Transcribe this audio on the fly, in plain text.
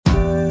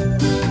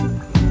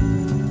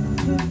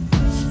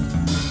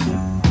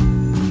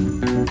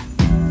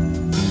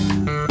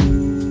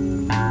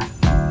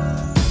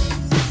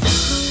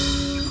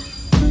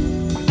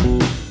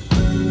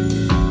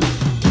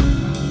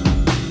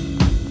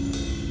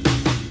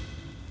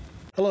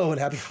Hello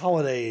and happy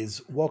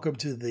holidays. Welcome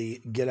to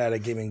the Get Out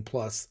of Gaming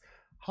Plus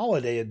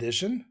Holiday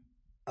Edition.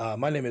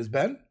 My name is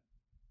Ben.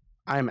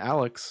 I'm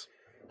Alex.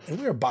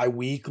 And we're a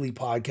bi-weekly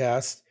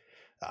podcast.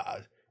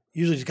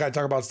 Usually just kind of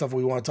talk about stuff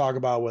we want to talk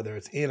about, whether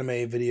it's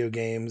anime, video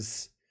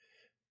games,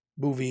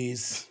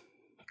 movies,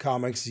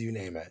 comics, you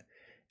name it.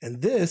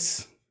 And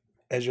this,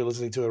 as you're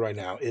listening to it right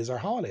now, is our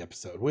holiday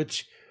episode,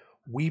 which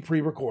we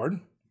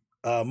pre-record,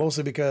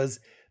 mostly because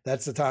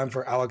that's the time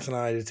for Alex and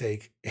I to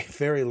take a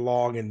very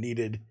long and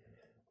needed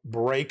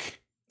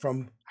break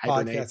from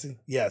podcasting.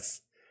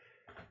 Yes.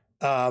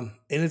 And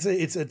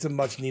it's a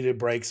much needed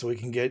break so we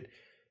can get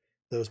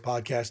those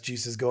podcast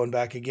juices going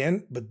back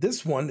again. But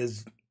this one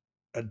is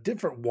a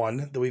different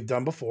one that we've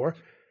done before.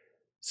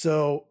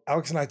 So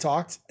Alex and I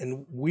talked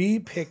and we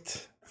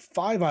picked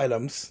 5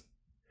 items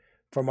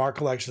from our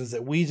collections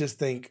that we just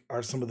think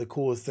are some of the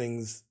coolest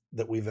things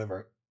that we've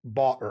ever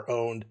bought or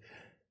owned.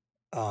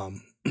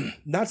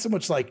 Not so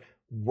much like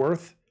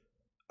worth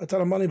a ton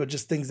of money, but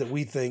just things that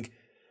we think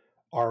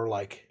are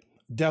like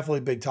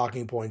definitely big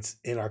talking points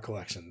in our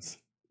collections.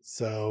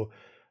 So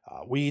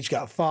we each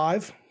got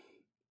 5.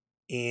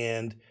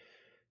 And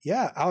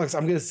yeah, Alex,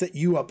 I'm going to set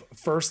you up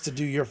first to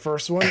do your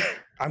first one.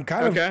 I'm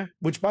kind of,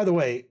 which by the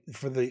way,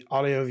 for the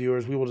audio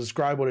viewers, we will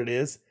describe what it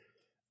is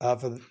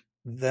for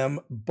them,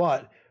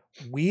 but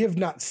we have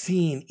not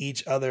seen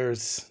each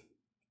other's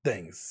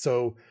things.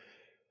 So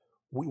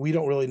we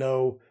don't really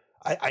know.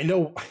 I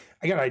know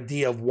I got an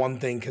idea of one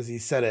thing because he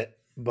said it,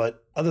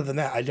 but other than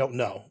that, I don't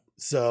know.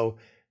 So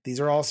these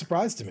are all a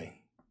surprise to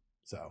me.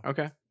 So,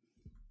 okay.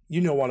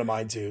 You know one of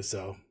mine too.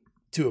 So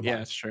 2 of mine.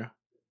 Yeah, it's true.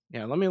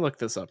 Yeah, let me look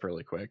this up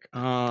really quick.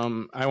 I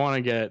want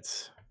to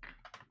get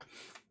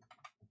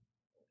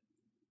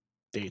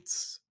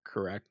dates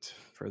correct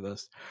for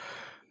this.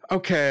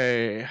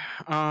 Okay.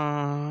 So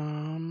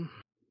I'm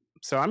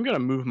going to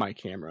move my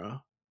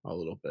camera a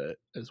little bit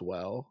as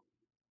well.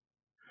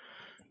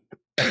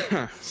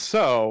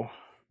 So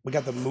we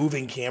got the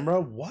moving camera.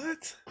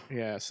 What?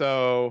 Yeah.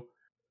 So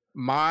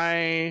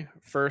my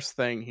first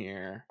thing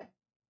here,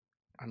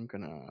 I'm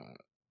going to,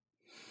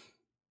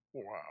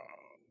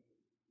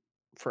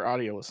 for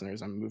audio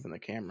listeners, I'm moving the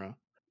camera.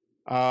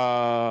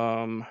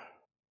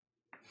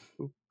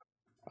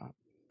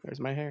 There's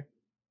my hair.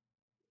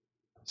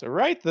 So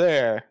right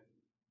there,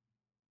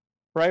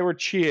 right where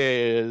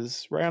Chia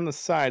is, right on the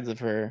sides of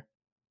her,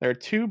 there are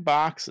 2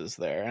 boxes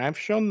there, and I've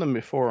shown them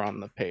before on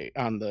the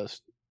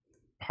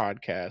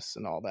podcast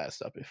and all that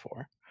stuff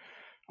before.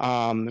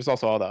 There's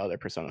also all the other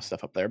Persona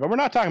stuff up there, but we're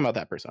not talking about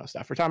that Persona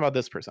stuff. We're talking about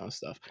this Persona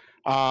stuff.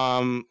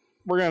 We're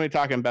going to be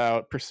talking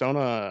about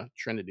Persona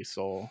Trinity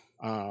Soul.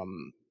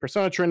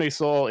 Persona Trinity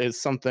Soul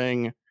is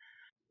something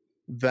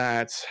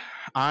that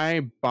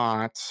I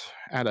bought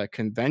at a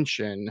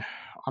convention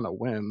on a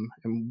whim,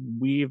 and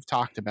we've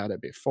talked about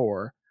it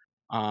before.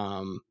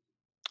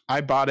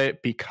 I bought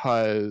it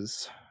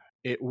because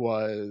it's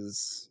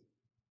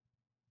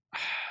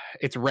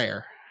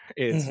rare.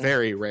 It's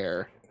very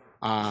rare.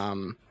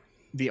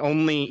 The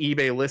only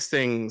eBay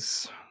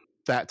listings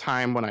that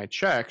time when I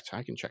checked,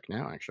 I can check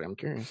now, actually, I'm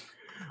curious.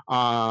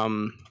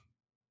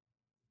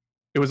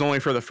 It was only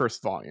for the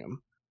first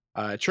volume.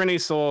 Trinity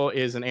Soul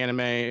is an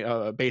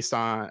anime based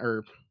on,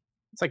 or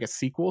it's like a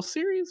sequel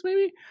series,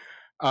 maybe,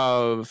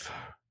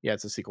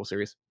 it's a sequel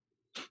series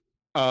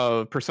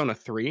of Persona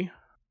 3,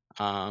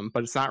 but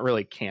it's not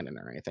really canon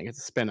or anything. It's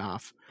a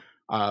spin-off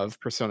of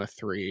Persona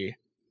 3,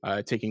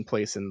 taking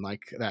place in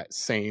like that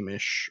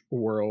same-ish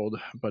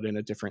world, but in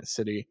a different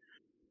city,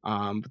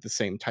 with the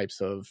same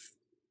types of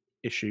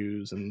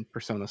issues and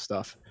Persona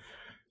stuff.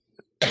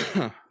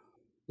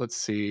 Let's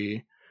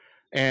see.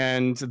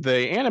 And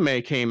the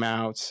anime came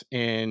out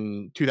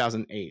in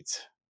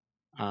 2008.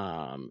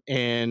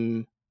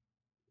 And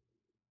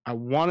I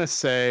want to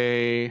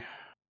say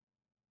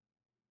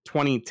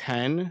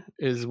 2010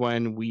 is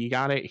when we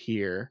got it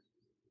here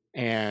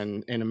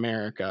and in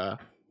America.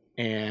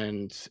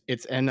 And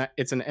it's an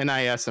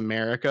NIS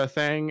America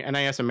thing.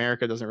 NIS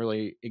America doesn't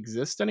really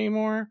exist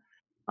anymore,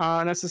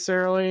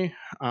 necessarily.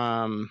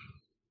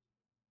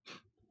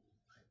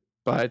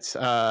 But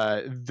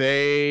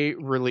they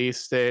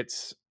released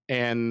it,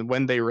 and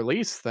when they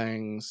release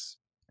things,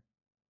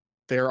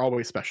 they're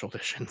always special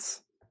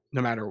editions,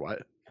 no matter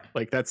what.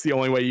 Like, that's the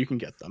only way you can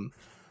get them.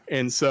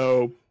 And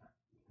so,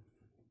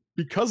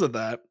 because of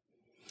that,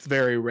 it's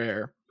very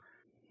rare.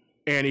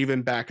 And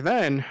even back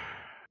then,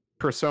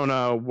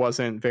 Persona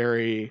wasn't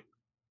very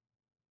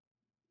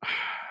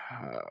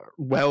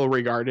well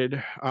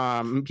regarded.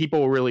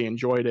 People really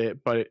enjoyed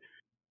it, but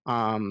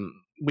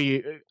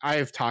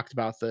I've talked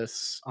about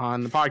this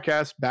on the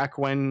podcast back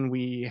when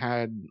we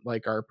had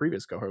like our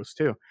previous co-host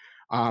too.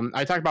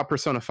 I talked about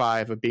Persona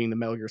 5 of being the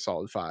Metal Gear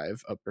Solid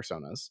 5 of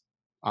Personas.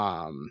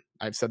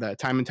 I've said that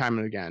time and time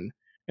and again,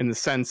 in the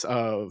sense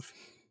of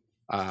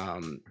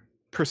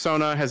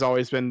Persona has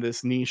always been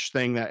this niche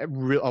thing that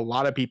a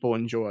lot of people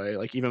enjoy,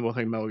 like even with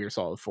like Metal Gear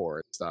Solid 4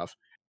 and stuff.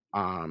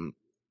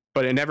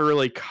 But it never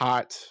really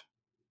caught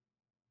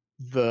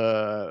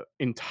the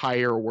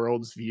entire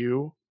world's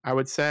view, I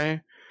would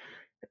say.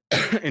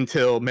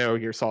 until Metal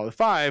Gear Solid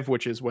 5,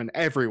 which is when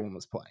everyone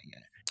was playing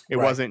it. It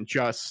wasn't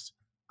just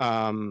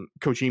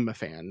Kojima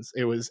fans.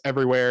 It was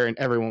everywhere and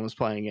everyone was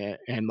playing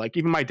it. And like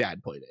even my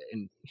dad played it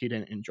and he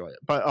didn't enjoy it.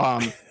 But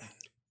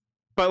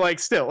like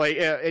still like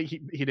he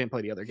didn't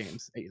play the other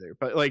games either.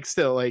 But like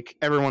still like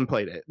everyone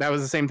played it. That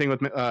was the same thing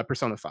with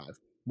Persona 5,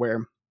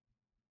 where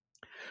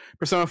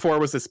Persona 4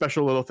 was this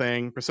special little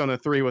thing. Persona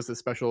 3 was this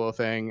special little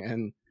thing.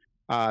 And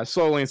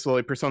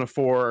slowly Persona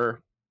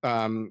 4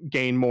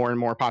 gained more and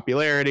more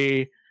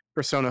popularity.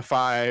 Persona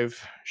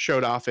 5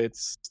 showed off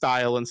its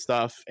style and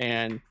stuff,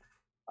 and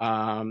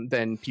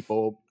then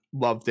people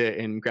loved it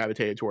and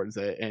gravitated towards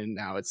it, and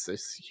now it's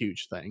this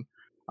huge thing.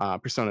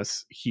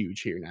 Persona's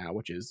huge here now,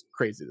 which is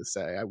crazy to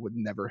say. I would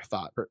never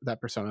thought that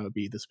Persona would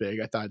be this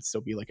big. I thought it'd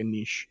still be like a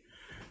niche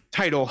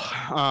title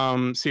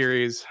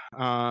series.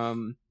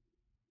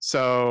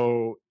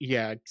 So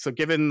yeah, so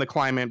given the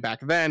climate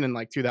back then in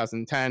like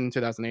 2010,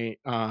 2008,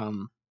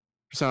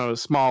 Persona was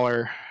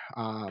smaller.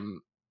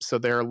 So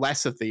there are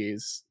less of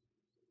these,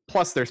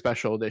 plus they're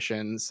special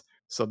editions,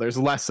 so there's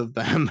less of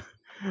them.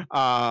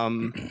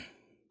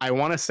 I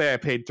want to say I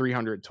paid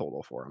 $300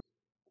 total for them.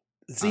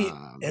 See,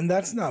 and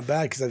that's not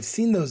bad because I've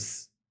seen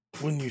those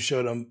when you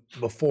showed them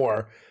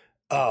before.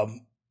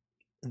 And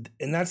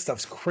that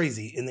stuff's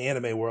crazy in the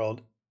anime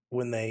world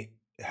when they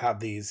have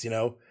these, you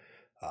know.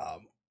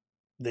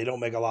 They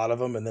don't make a lot of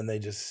them and then they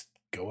just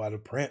go out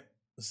of print.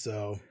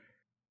 So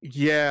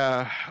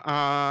yeah,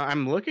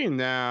 I'm looking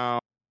now.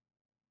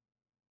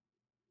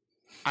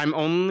 I'm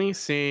only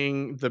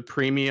seeing the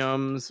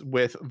premiums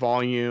with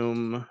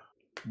volume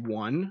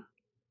 1.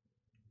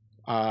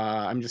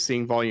 I'm just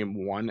seeing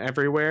volume 1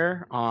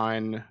 everywhere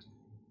on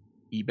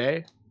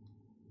eBay.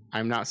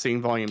 I'm not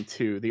seeing volume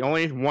 2. The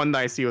only one that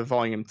I see with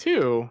volume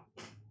 2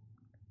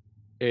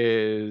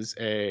 is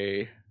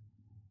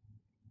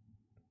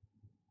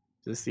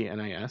is this the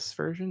NIS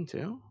version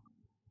too?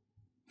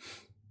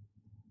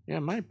 Yeah,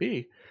 it might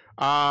be.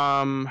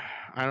 I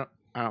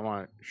don't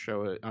want to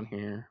show it on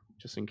here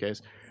just in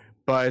case.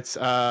 But just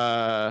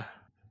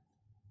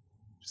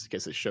in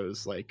case it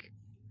shows like,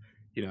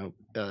 you know,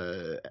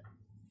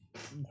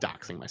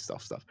 doxing my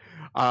stuff.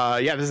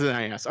 Yeah, this is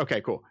an NIS.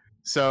 Okay, cool.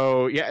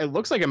 So yeah, it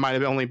looks like it might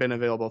have only been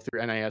available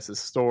through NIS's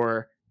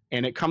store,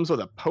 and it comes with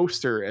a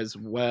poster as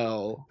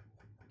well.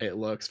 It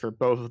looks for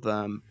both of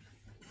them.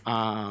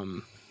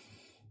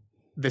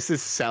 This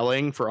is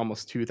selling for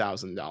almost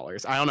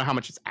 $2,000. I don't know how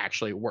much it's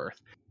actually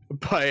worth,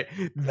 but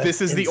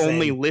this is insane. The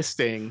only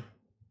listing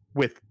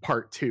with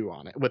part 2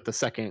 on it, with the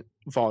second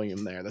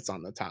volume there that's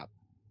on the top.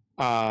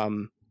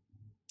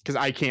 Because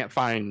I can't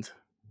find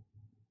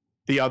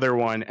the other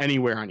one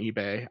anywhere on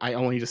eBay. I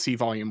only just see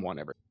volume 1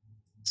 ever.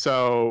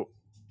 So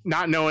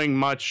not knowing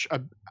much,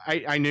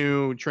 I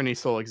knew Trinity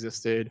Soul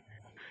existed,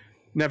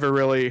 never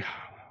really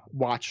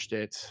watched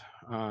it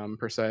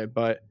per se,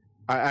 but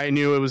I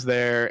knew it was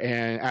there.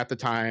 And at the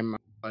time,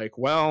 like,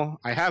 well,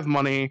 I have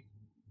money.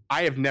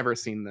 I have never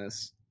seen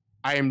this.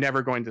 I am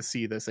never going to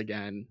see this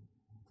again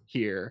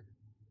here.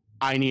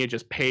 I need to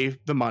just pay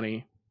the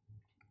money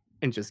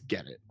and just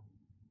get it.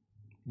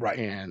 Right.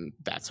 And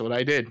that's what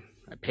I did.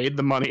 I paid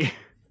the money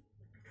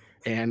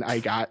and I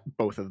got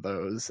both of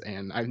those,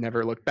 and I've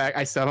never looked back.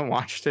 I still haven't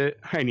watched it.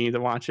 I need to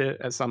watch it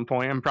at some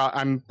point.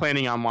 I'm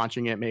planning on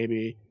watching it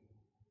maybe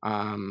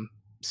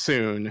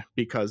soon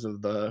because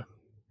of the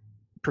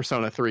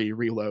Persona 3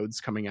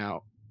 reloads coming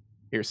out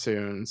here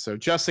soon. So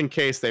just in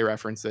case they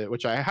reference it,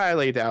 which I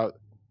highly doubt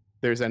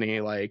there's any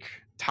like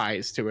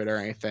ties to it or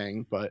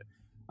anything, but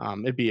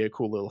it'd be a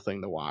cool little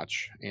thing to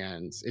watch.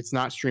 And it's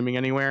not streaming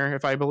anywhere,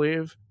 if I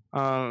believe.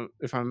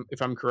 If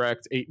I'm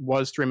correct, it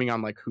was streaming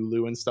on like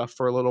Hulu and stuff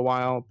for a little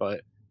while,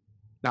 but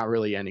not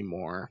really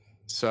anymore.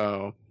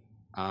 So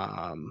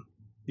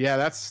yeah,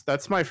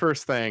 that's my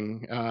first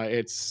thing.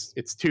 It's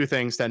 2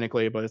 things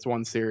technically, but it's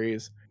 1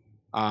 series.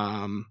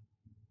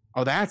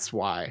 Oh, that's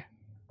why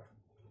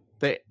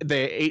the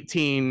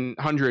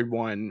 1800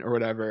 one or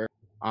whatever.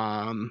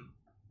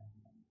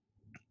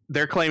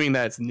 They're claiming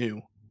that it's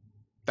new.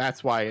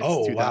 That's why it's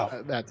 2000.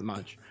 Wow. That's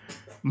much.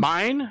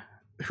 Mine,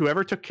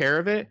 whoever took care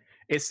of it,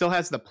 it still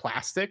has the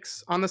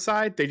plastics on the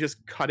side. They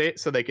just cut it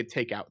so they could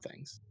take out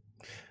things.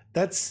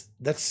 That's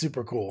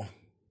super cool.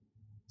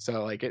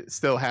 So like it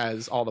still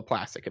has all the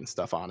plastic and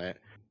stuff on it,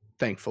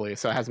 thankfully.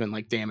 So it hasn't been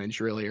like damaged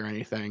really or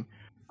anything.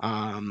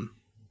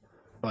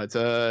 But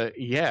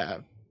yeah,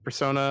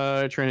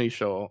 Persona Trinity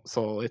Soul.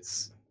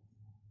 It's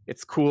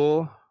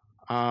cool.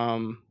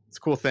 It's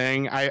a cool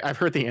thing. I've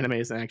heard the anime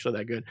isn't actually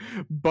that good,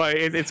 but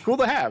it's cool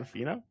to have,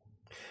 you know?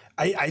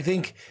 I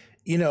think,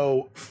 you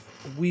know,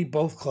 we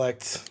both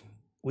collect.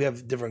 We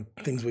have different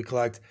things we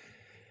collect.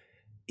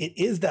 It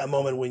is that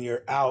moment when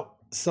you're out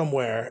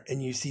somewhere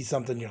and you see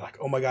something, you're like,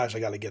 oh my gosh, I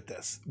got to get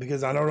this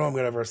because I don't know I'm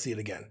going to ever see it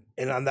again.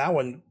 And on that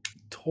one,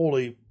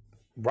 totally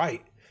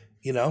right,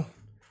 you know?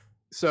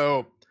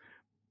 So,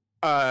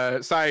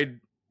 side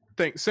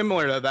thing,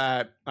 similar to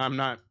that, I'm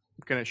not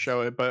going to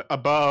show it, but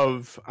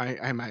above,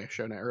 I might have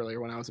shown it earlier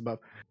when I was above.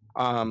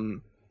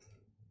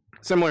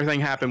 Similar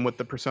thing happened with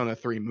the Persona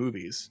 3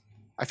 movies.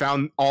 I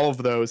found all of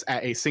those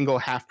at a single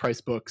Half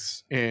Price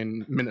Books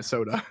in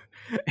Minnesota.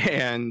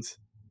 And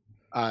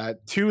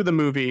 2 of the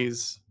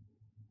movies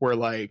were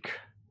like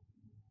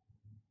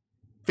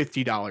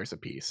 $50 a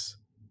piece.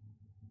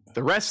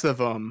 The rest of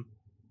them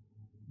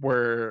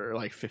were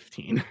like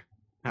 15.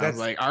 I was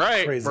like, all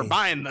right, crazy. We're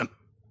buying them.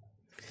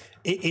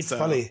 It's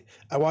funny.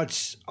 I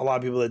watch a lot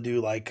of people that do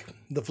like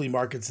the flea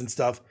markets and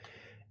stuff.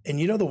 And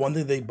you know, the one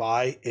thing they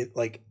buy,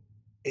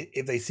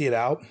 if they see it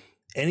out,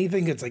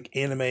 anything that's like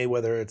anime,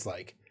 whether it's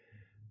like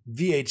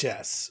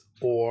VHS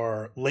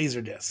or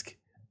Laserdisc,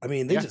 I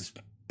mean, they just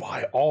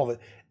buy all of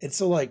it. And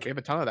so like, we have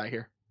a ton of that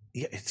here.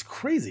 Yeah, it's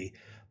crazy.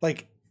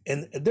 Like,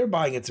 and they're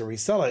buying it to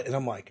resell it. And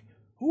I'm like,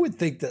 who would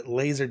think that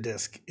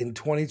Laserdisc in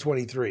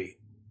 2023?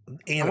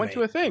 Anime, I went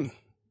to a thing.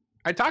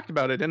 I talked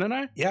about it, didn't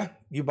I? Yeah,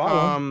 you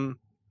bought one.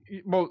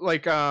 Well,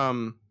 like,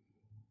 I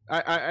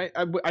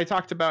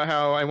talked about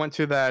how I went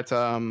to that.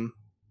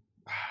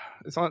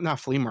 It's not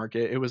flea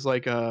market. It was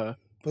like a.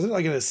 Was it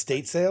like an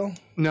estate sale?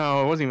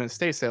 No, it wasn't even an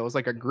estate sale. It was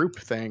like a group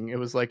thing. It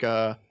was like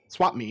a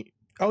swap meet.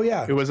 Oh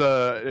yeah. It was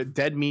a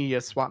Dead Media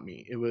swap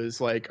meet. It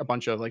was like a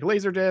bunch of like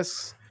laser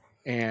discs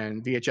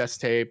and VHS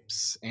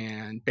tapes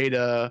and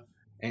beta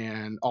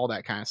and all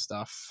that kind of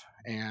stuff.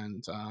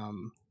 And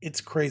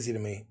it's crazy to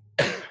me.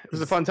 It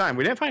was a fun time.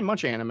 We didn't find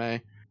much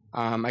anime.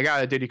 I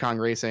got a Diddy Kong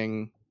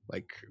Racing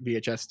like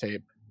VHS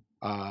tape,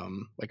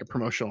 like a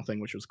promotional thing,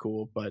 which was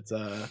cool. But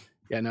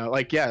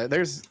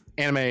there's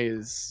anime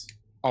is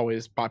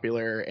always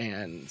popular,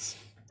 and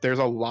there's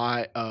a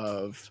lot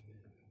of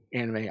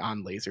anime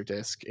on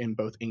Laserdisc in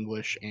both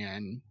English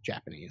and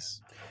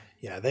Japanese.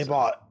 Yeah, they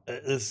bought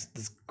this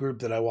group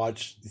that I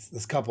watched,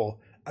 this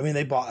couple. I mean,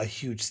 they bought a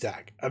huge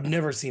stack. I've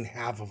never seen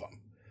half of them.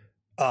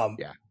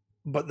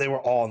 But they were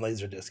all on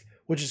Laserdisc,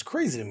 which is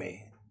crazy to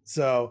me.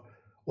 So,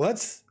 well,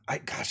 I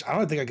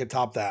don't think I could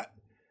top that.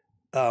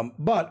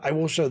 But I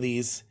will show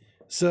these.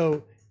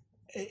 So,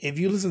 if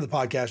you listen to the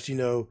podcast, you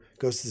know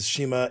Ghost of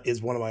Tsushima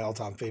is one of my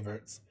all-time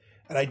favorites.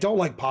 And I don't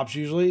like Pops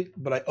usually,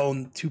 but I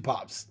own 2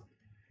 Pops.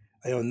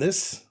 I own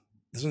this.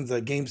 This one's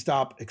a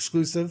GameStop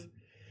exclusive.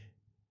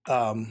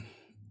 And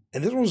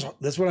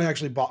this one I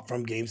actually bought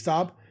from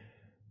GameStop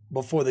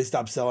before they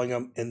stopped selling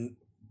them. And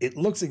it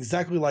looks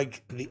exactly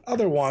like the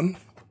other one.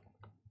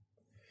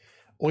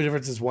 Only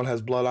difference is one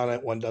has blood on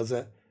it, one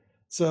doesn't.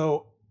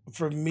 So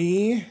for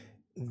me,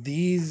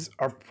 these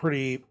are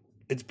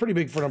it's pretty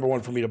big for number one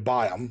for me to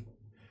buy them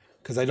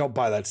because I don't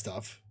buy that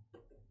stuff.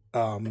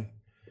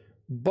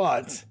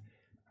 But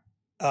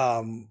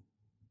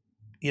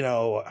you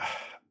know,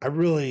 I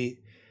really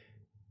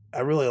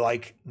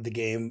like the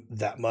game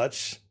that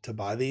much to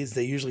buy these.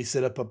 They usually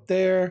sit up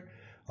there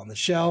on the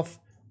shelf.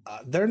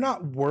 They're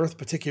not worth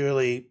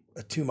particularly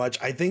too much.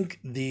 I think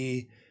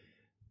the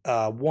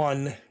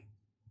one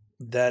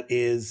that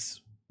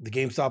is the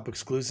GameStop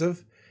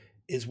exclusive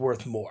is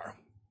worth more.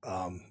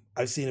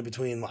 I've seen it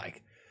between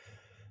like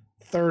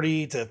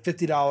 $30 to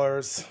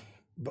 $50,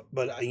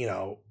 but you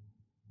know,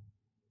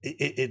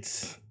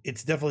 it's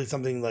definitely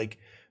something like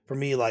for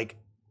me. Like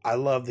I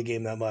love the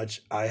game that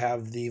much. I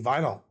have the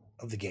vinyl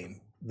of the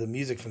game, the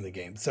music from the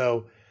game.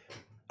 So,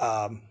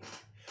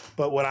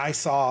 but when I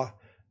saw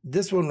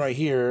this one right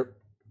here,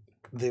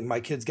 my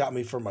kids got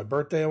me for my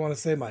birthday. I want to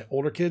say my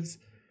older kids,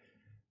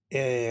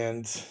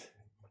 and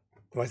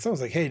my son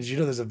was like, "Hey, did you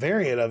know there's a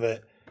variant of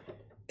it?"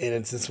 And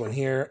it's this one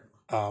here.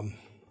 And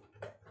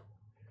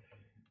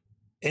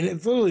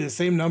it's literally the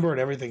same number and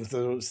everything.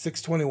 So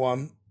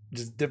 621.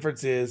 Just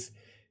difference is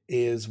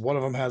one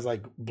of them has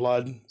like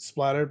blood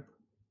splattered.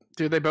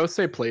 Do they both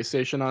say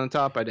PlayStation on the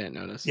top? I didn't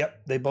notice.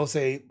 Yep, they both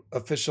say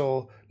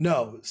official.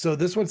 No, so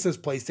this one says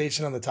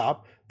PlayStation on the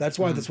top. That's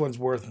why this one's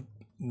worth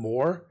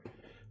more.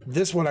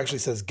 This one actually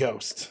says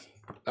Ghost.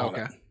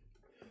 Okay.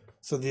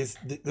 So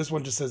this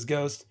one just says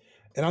Ghost.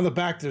 And on the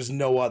back, there's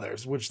no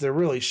others, which there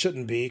really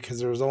shouldn't be because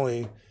there was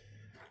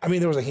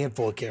a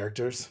handful of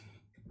characters.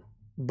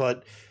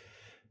 But,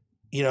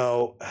 you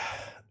know,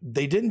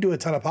 they didn't do a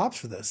ton of Pops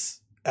for this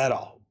at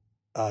all.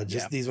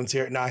 These ones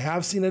here. Now, I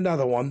have seen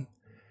another one,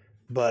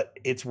 but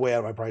it's way out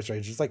of my price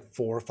range. It's like $400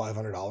 or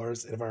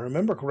 $500. And if I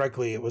remember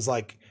correctly, it was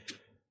like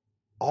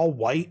all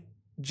white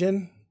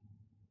Jin.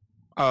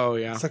 Oh,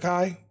 yeah.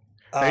 Sakai.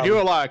 They do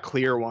a lot of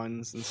clear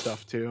ones and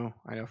stuff too.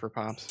 I know for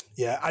Pops.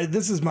 Yeah,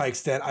 this is my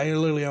extent. I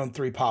literally own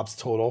 3 Pops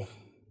total.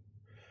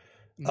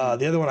 The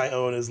other one I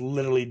own is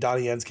literally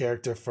Donnie Yen's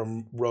character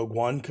from Rogue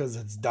One because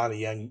it's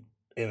Donnie Yen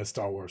in a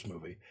Star Wars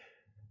movie.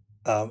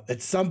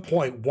 At some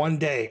point, one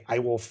day, I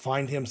will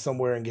find him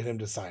somewhere and get him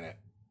to sign it.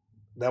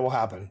 That will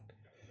happen.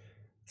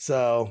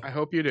 So I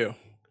hope you do.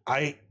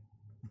 I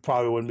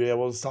probably wouldn't be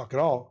able to talk at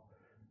all.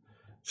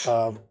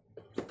 Who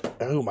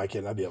am I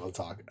kidding? I'd be able to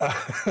talk.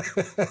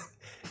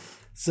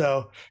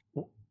 So,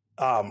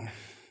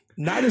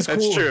 not as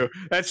cool.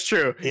 That's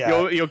true.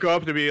 Yeah. You'll go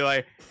up to be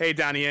like, "Hey,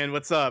 Donnie Yen,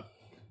 what's up?"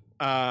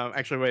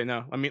 Actually, wait,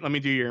 no. Let me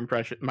do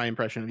my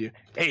impression of you.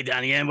 "Hey,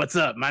 Donnie Yen, what's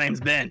up? My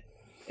name's Ben,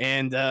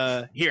 and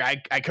here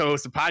I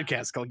co-host a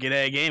podcast called Get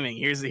A Gaming.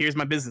 Here's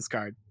my business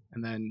card."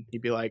 And then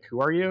he'd be like,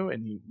 "Who are you?"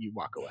 And you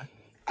walk away.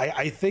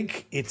 I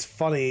think it's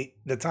funny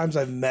the times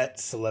I've met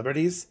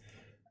celebrities.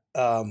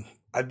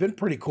 I've been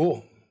pretty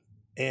cool,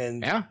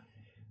 and Yeah,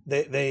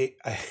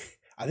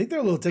 I think they're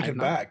a little taken I've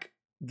not. back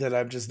that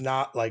I'm just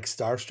not like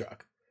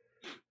starstruck.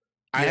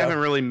 I You know? haven't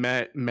really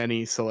met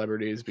many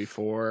celebrities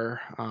before.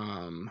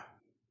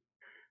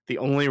 The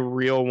only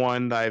real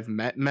one that I've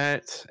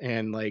met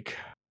and like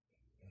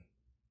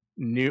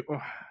knew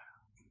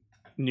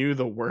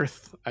the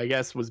worth, I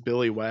guess, was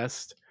Billy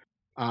West.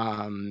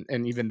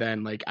 And even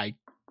then, like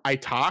I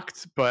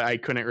talked, but I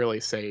couldn't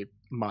really say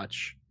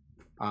much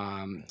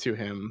to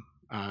him.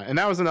 And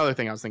that was another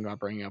thing I was thinking about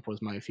bringing up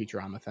was my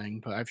Futurama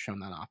thing, but I've shown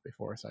that off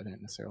before, so I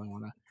didn't necessarily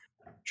want to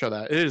show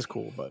that. It is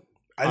cool, but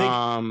I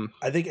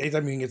think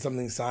anytime you can get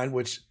something signed,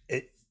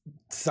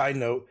 side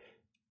note,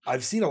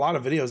 I've seen a lot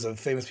of videos of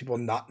famous people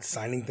not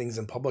signing things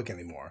in public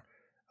anymore.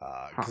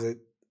 Because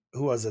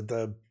who was it?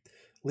 The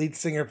lead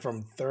singer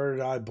from Third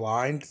Eye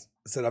Blind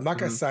said, "I'm not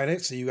going to sign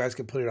it, so you guys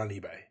can put it on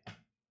eBay."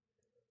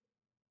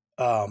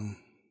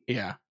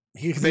 Yeah,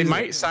 they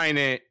might sign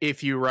it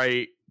if you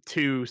write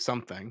to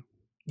something.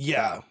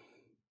 Yeah,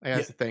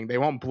 that's the thing. They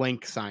won't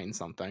blink sign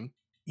something.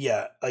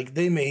 Yeah, like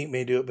they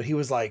may do it, but he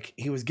was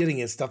getting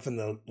his stuff in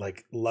the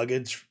like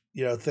luggage,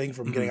 thing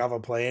from getting off a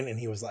plane, and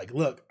he was like,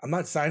 "Look, I'm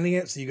not signing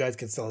it, so you guys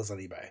can sell this on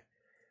eBay."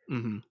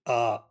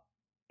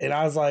 And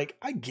I was like,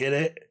 I get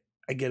it.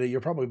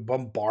 You're probably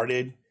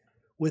bombarded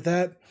with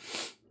that.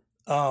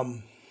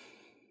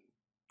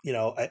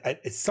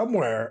 It's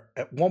somewhere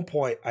at one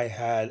point I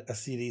had a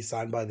CD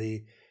signed by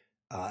the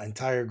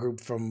entire group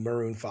from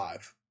Maroon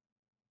 5.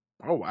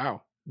 Oh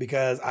wow!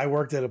 Because I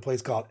worked at a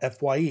place called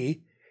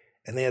FYE.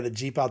 And they had the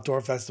Jeep Outdoor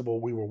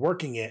Festival. We were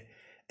working it,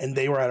 and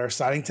they were at our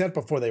signing tent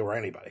before they were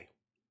anybody.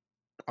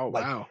 Oh,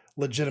 wow.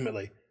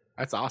 Legitimately.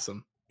 That's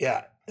awesome.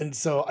 Yeah. And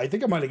so I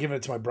think I might have given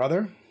it to my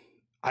brother.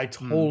 I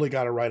totally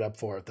got a write-up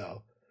for it,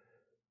 though.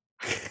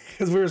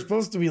 Because we were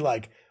supposed to be,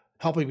 like,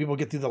 helping people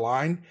get through the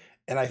line.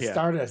 And I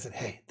said,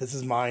 hey, this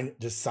is mine.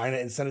 Just sign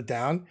it and send it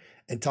down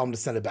and tell them to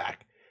send it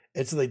back.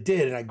 And so they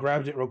did, and I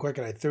grabbed it real quick,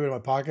 and I threw it in my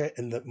pocket,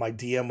 and my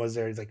DM was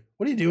there. He's like,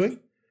 what are you doing?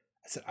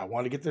 I said, I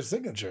want to get their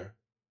signature.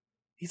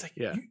 He's like,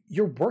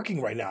 you're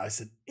working right now. I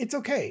said, it's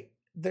okay.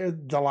 The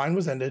line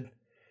was ended.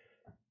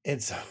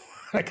 And so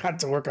I got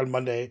to work on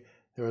Monday.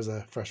 There was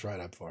a fresh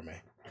write-up for me.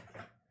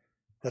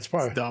 That's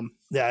probably dumb.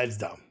 Yeah, it's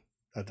dumb.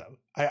 That's dumb.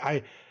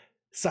 I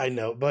side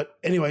note. But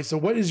anyway, so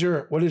what is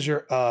your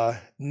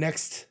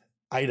next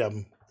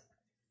item?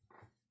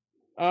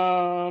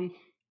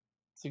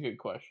 It's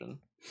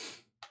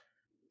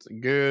a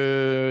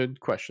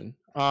good question.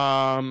 So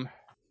I'm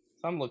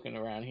looking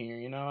around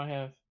here. I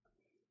have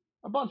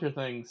a bunch of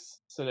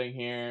things sitting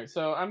here.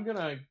 So I'm going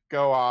to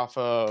go off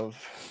of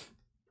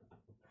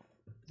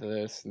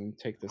this and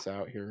take this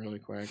out here really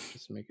quick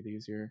just to make it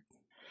easier.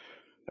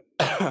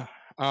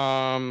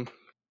 Oh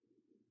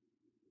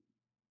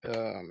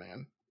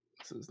man,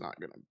 this is not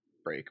going to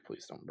break.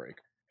 Please don't break.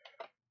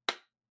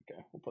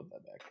 Okay, we'll put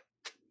that back.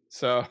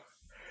 So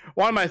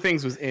one of my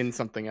things was in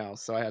something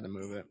else, so I had to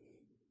move it.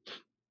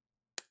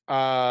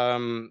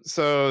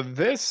 So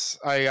this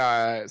I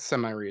got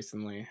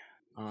semi-recently.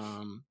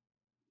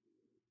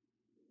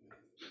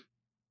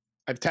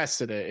 I've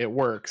tested it. It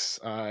works.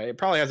 It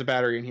probably has a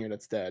battery in here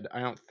that's dead.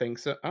 I don't think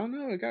so. Oh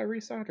no, it got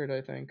resoldered,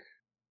 I think.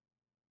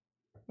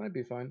 Might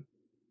be fine.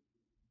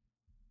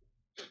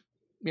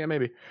 Yeah,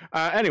 maybe.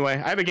 Anyway,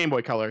 I have a Game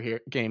Boy Color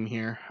game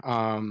here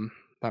I'm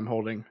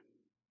holding.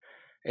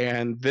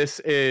 And this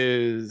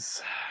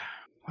is,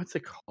 what's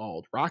it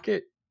called?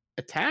 Rocket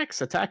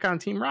Attacks? Attack on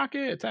Team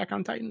Rocket? Attack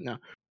on Titan? No.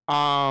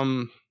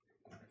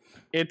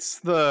 It's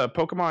the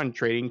Pokemon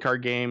trading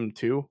card game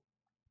 2.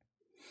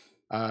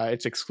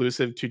 It's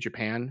exclusive to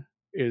Japan.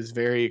 It is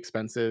very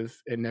expensive.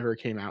 It never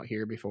came out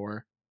here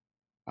before.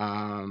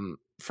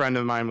 Friend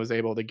of mine was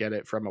able to get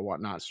it from a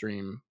Whatnot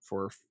stream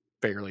for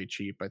fairly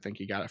cheap. I think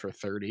he got it for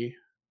 $30.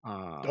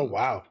 Oh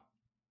wow!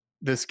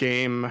 This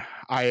game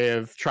I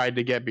have tried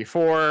to get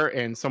before,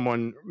 and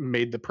someone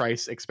made the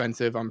price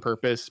expensive on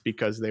purpose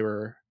because they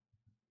were,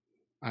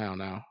 I don't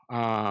know.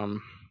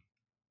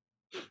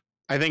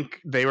 I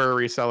think they were a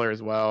reseller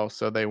as well,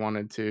 so they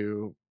wanted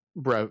to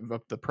rev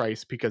up the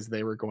price because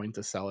they were going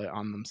to sell it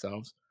on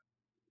themselves.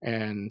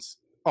 And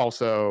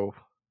also,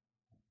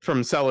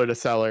 from seller to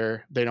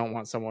seller, they don't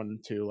want someone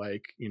to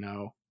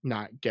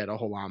not get a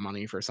whole lot of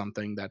money for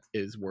something that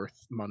is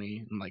worth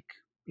money, and what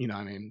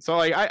I mean? So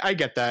I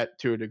get that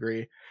to a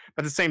degree,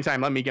 but at the same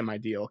time, let me get my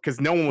deal, because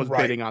no one was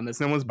bidding on this.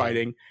 No one was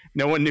biting.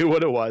 No one knew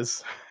what it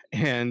was.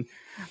 And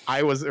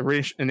I was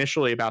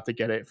initially about to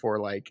get it for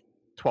like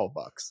 $12.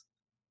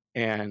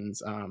 And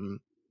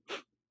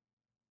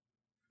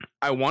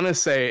I want to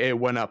say it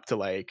went up to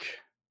like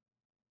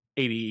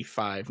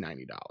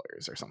 $85-$90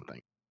 or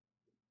something.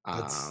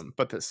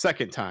 But the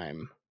second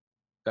time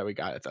that we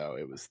got it, though,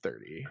 it was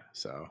 $30.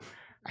 So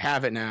I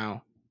have it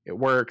now. It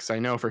works. I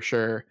know for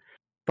sure.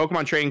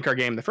 Pokemon trading card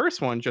game, the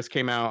first one, just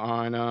came out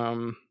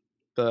on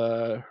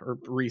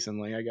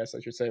recently, I guess I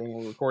should say, when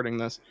we're recording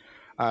this.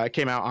 It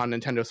came out on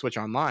Nintendo Switch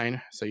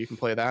Online, so you can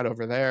play that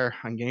over there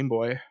on Game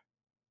Boy.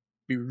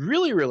 be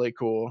really, really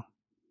cool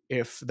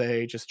if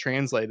they just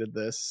translated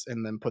this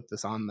and then put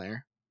this on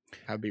there.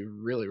 That'd be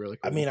really, really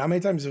cool. I mean, how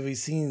many times have we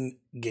seen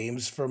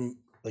games from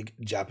like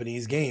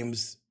Japanese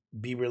games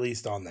be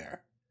released on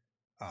there?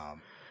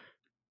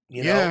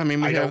 You know, I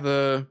mean, we have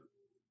the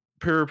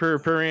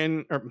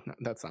Purin, or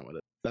that's not what it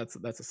is.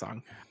 That's a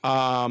song.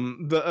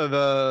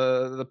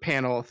 The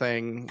panel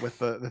thing with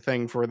the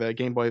thing for the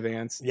Game Boy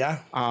Advance. Yeah.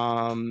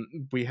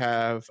 We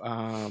have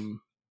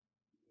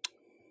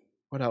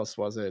what else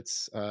was it?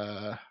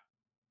 I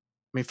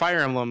mean, Fire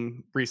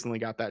Emblem recently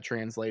got that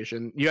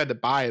translation. You had to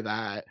buy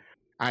that.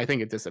 I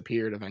think it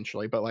disappeared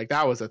eventually, but like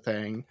that was a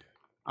thing.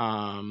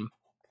 And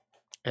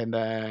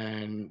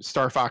then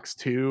Star Fox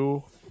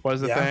 2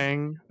 was the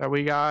thing that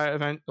we got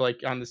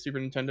like on the Super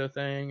Nintendo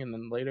thing, and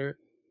then later.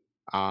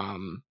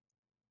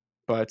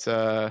 But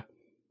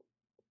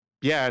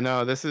yeah,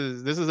 no, this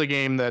is a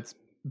game that's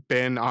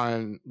been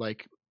on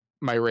like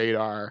my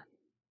radar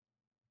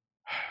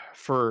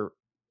for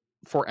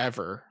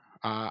forever.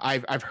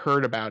 I've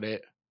heard about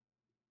it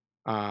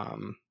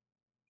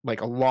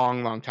like a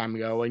long time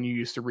ago when you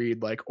used to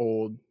read like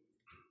old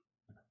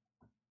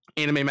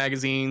anime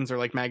magazines or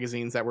like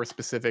magazines that were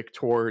specific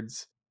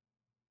towards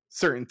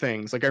certain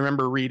things. Like I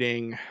remember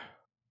reading, it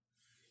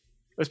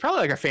was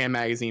probably like a fan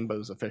magazine, but it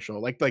was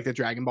official, like the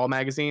Dragon Ball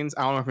magazines.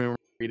 I don't know if you remember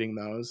reading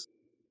those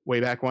way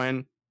back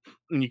when,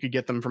 and you could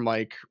get them from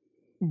like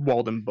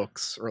Walden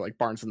Books or like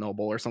Barnes and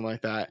Noble or something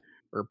like that,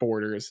 or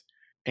Borders.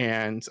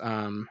 And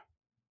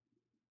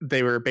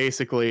they were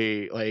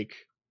basically like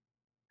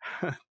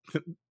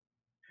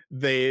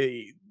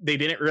they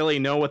didn't really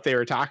know what they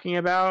were talking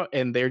about,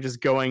 and they're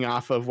just going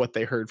off of what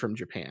they heard from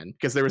Japan,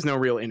 because there was no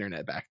real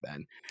internet back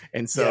then.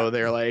 And so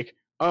they're like,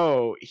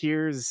 oh,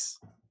 here's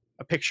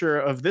a picture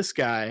of this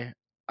guy,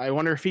 I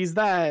wonder if he's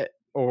that,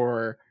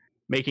 or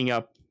making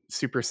up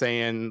Super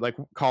Saiyan, like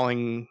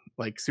calling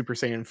like Super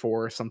Saiyan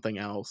 4 something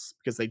else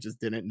because they just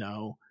didn't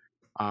know.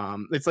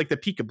 It's like the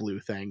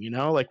Peekaboo thing, you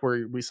know, like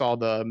where we saw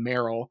the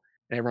Meryl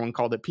and everyone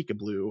called it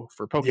Peekaboo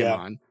for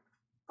Pokemon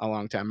a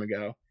long time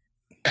ago.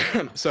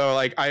 So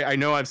like I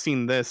know I've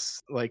seen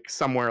this like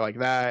somewhere like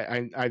that.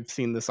 I've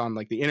seen this on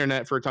like the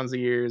internet for tons of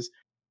years,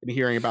 and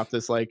hearing about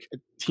this like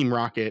Team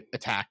Rocket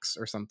attacks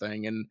or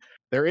something, and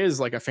there is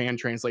like a fan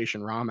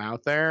translation ROM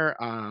out there.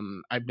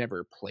 I've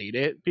never played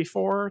it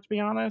before, to be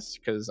honest,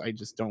 because I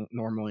just don't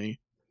normally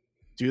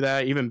do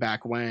that. Even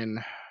back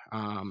when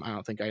I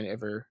don't think I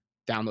ever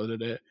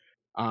downloaded it.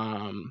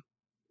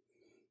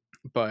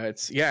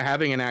 But yeah,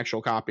 having an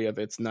actual copy of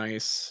it's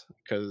nice,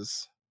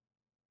 because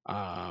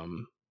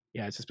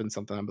yeah, it's just been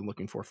something I've been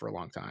looking for a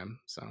long time.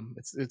 So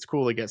it's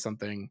cool to get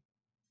something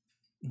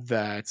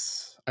that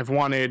I've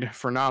wanted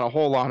for not a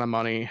whole lot of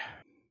money,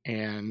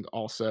 and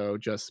also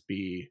just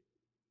be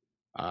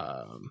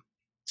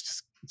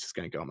just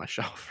gonna go on my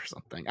shelf or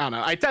something. I don't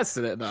know. I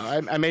tested it though.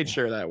 I made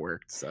sure that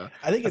worked. So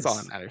I think that's all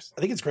that matters. I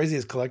think it's crazy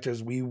as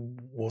collectors, we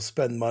will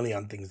spend money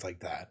on things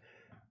like that.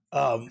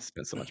 I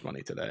spent so much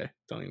money today.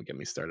 Don't even get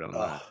me started on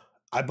that.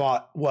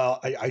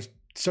 I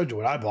showed you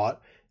what I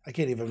bought. I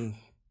can't even,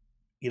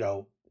 you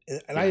know,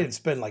 and I didn't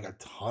spend like a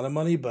ton of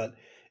money, but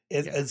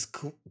as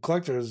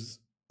collectors,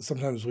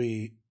 sometimes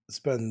we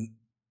spend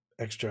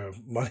extra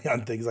money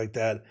on things like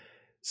that.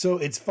 So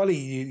it's funny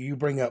you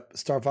bring up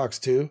Star Fox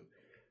 2,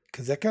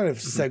 because that kind of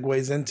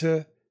segues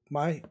into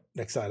my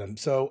next item.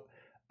 So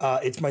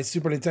it's my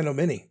Super Nintendo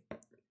Mini.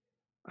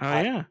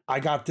 Oh yeah,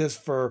 I got this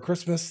for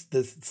Christmas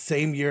the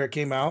same year it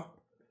came out.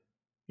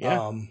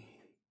 Yeah,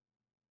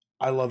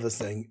 I love this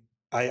thing.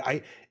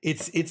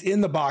 It's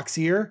in the box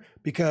here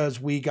because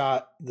we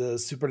got the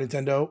Super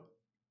Nintendo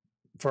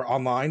for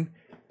online.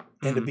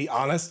 And to be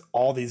honest,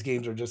 all these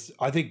games are just,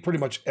 I think pretty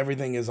much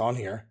everything is on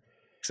here.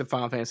 Except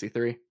Final Fantasy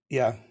 3.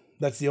 Yeah.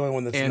 That's the only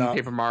one that's not.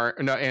 Paper Mario,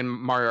 and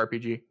Mario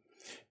RPG.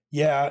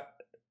 Yeah.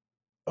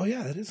 Oh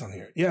yeah, that is on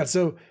here. Yeah.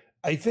 So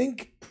I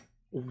think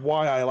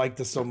why I like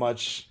this so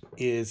much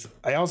is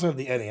I also have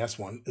the NES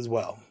one as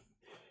well.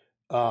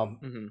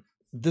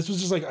 This was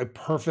just like a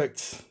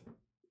perfect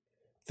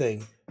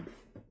thing.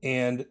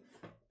 And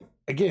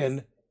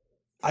again,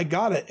 I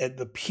got it at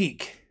the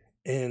peak,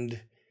 and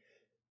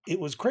it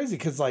was crazy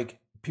because like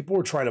people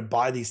were trying to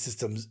buy these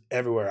systems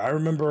everywhere. I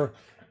remember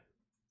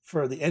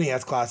for the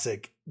NES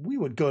Classic, we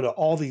would go to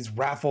all these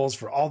raffles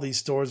for all these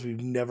stores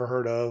we've never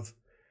heard of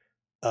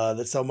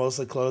that sell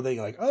mostly clothing.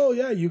 Like, oh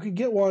yeah, you could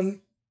get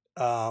one.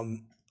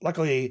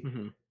 Luckily,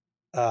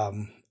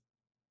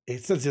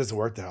 since he doesn't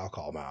work there, I'll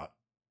call him out.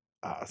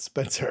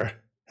 Spencer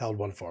held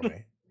one for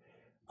me.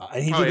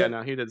 And he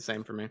he did the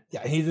same for me.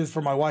 Yeah, he did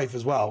for my wife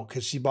as well,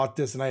 because she bought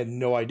this and I had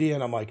no idea.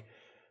 And I'm like,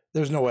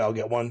 there's no way I'll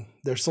get one.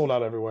 They're sold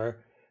out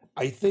everywhere.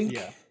 I think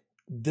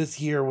this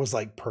year was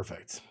like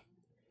perfect.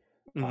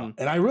 And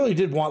I really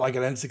did want like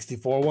an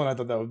N64 one. I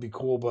thought that would be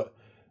cool. But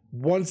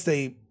once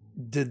they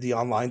did the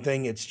online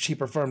thing, it's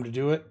cheaper for them to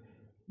do it.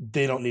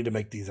 They don't need to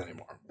make these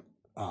anymore.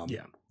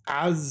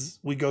 As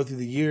we go through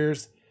the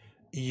years,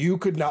 you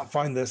could not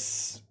find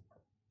this.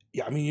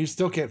 Yeah, I mean, you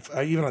still can't,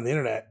 even on the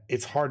internet,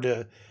 it's hard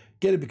to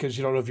get it because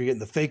you don't know if you're getting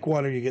the fake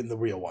one or you're getting the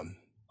real one.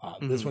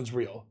 This one's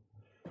real.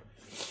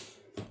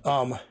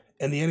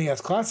 And the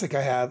NES Classic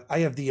I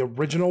have the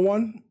original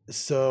one.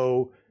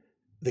 So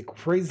the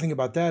crazy thing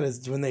about that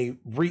is when they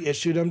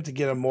reissued them to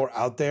get them more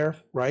out there,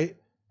 right?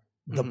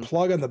 The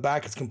plug on the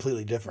back is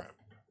completely different.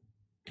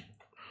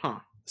 Huh.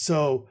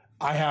 So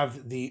I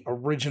have the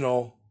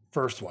original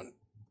first one.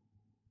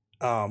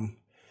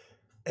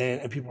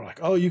 And people are like,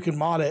 oh, you can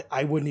mod it.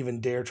 I wouldn't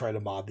even dare try to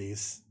mod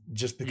these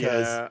just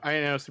because. Yeah,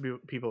 I know some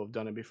people have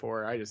done it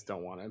before. I just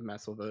don't want to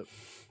mess with it.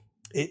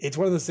 It's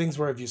one of those things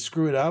where if you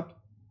screw it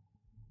up,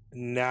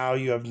 now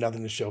you have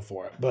nothing to show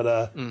for it. But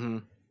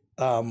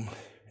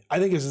I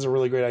think this is a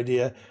really great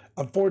idea.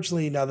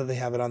 Unfortunately, now that they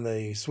have it on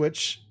the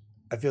Switch,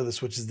 I feel the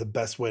Switch is the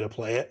best way to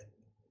play it.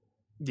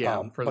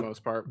 Yeah, for the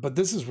most part. But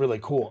this is really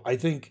cool. I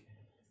think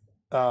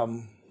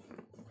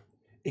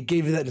it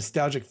gave you that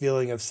nostalgic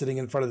feeling of sitting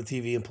in front of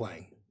the TV and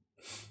playing.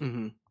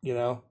 Mm-hmm. You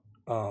know?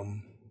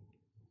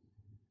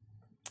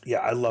 Yeah,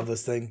 I love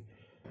this thing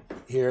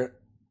here.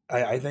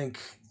 I think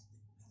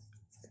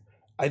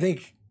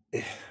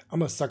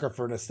I'm a sucker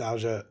for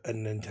nostalgia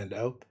and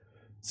Nintendo.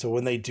 So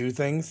when they do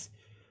things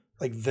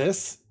like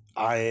this,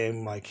 I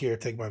am like, here,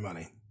 take my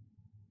money.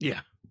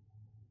 Yeah.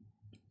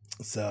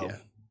 So yeah,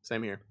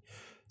 same here.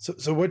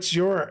 So what's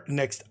your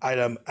next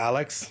item,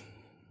 Alex?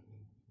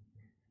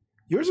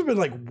 Yours have been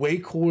like way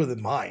cooler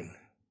than mine.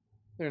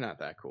 They're not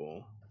that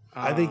cool.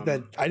 I think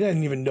that I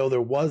didn't even know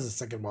there was a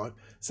second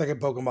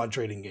Pokemon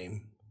trading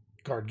game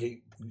card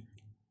game.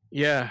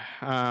 Yeah,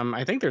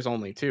 I think there's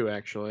only two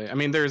actually. I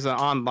mean, there's an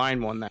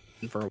online one that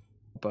for,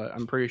 but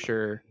I'm pretty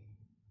sure,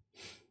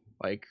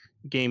 like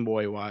Game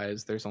Boy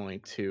wise, there's only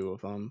two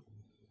of them.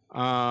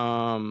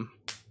 I'm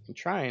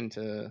trying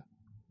to.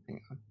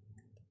 Hang on.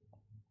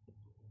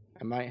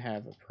 I might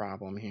have a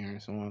problem here,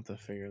 so I'll have to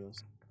figure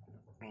this.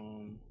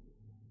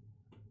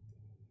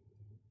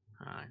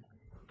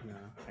 No,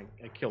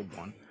 I killed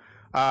one.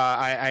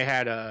 I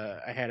had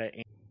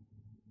a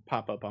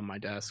pop up on my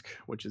desk,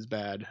 which is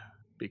bad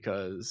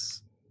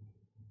because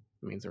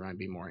it means there might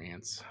be more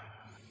ants,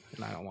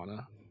 and I don't want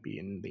to be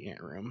in the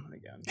ant room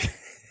again.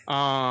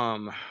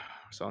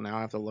 So now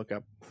I have to look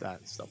up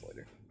that stuff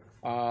later.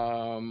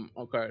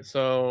 Okay,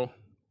 so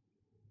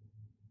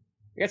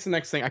I guess the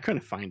next thing, I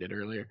couldn't find it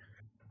earlier,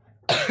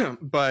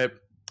 but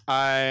I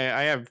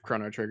have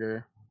Chrono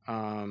Trigger,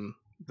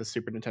 the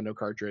Super Nintendo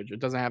cartridge. It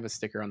doesn't have a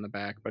sticker on the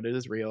back, but it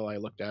is real. I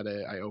looked at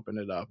it. I opened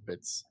it up.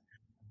 It's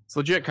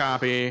legit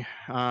copy.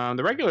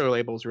 The regular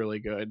label is really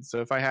good.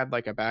 So if I had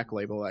like a back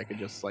label, I could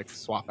just like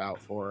swap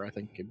out for. I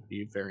think it'd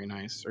be very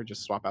nice, or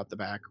just swap out the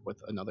back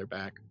with another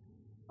back.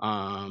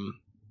 I mean,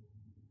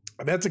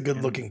 that's a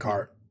good looking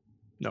cart.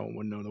 No one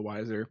would know the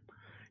wiser.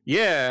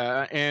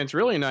 Yeah, and it's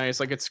really nice.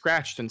 Like it's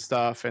scratched and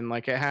stuff, and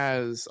like it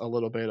has a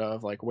little bit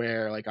of like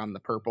wear, like on the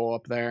purple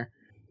up there.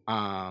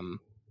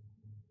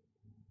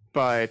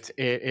 But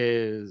it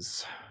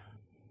is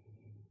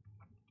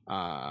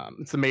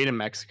it's the made in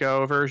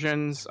Mexico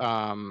versions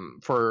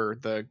for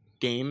the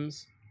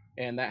games,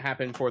 and that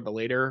happened for the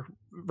later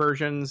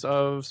versions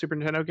of Super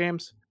Nintendo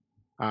games.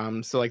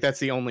 So like that's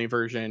the only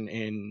version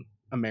in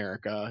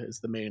America is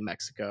the made in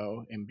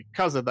Mexico, and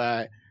because of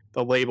that,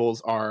 the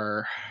labels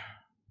are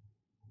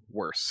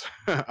worse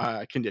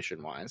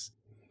condition wise,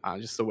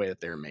 just the way that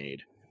they're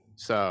made.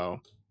 So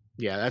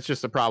yeah, that's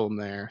just a problem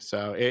there.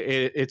 So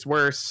it's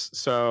worse.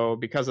 So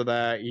because of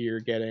that, you're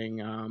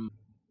getting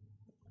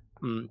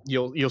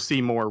you'll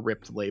see more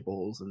ripped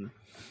labels and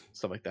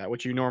stuff like that,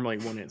 which you normally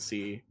wouldn't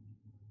see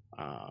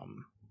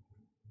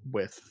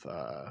with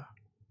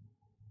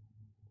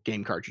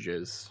game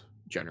cartridges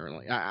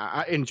generally.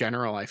 In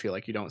general, I feel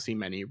like you don't see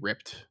many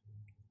ripped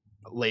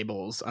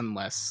labels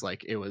unless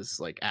like it was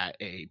like at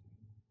a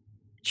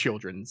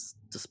children's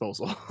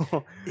disposal.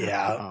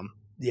 Yeah.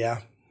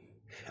 Yeah.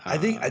 I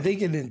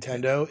think in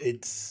Nintendo,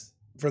 it's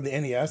for the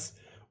NES,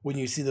 when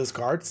you see those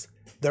carts,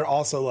 they're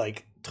also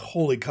like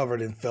totally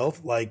covered in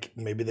filth. Like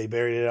maybe they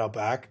buried it out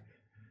back.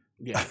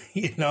 Yeah.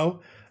 You know,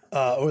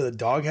 or the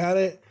dog had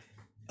it,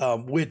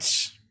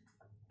 which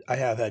I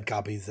have had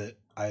copies that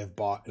I have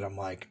bought, and I'm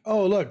like,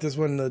 oh, look, this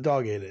one, the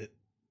dog ate it.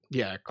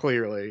 Yeah,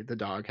 clearly the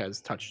dog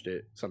has touched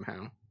it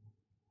somehow.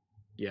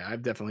 Yeah,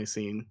 I've definitely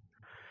seen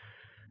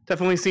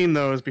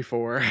those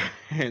before,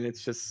 and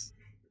it's just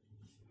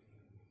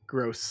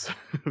gross.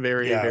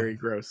 Very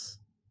gross.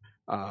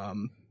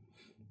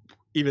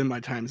 Even my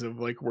times of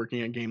like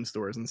working at game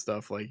stores and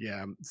stuff, like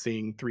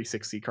seeing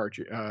 360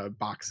 cartridge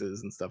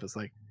boxes and stuff, it's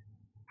like,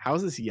 how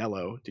is this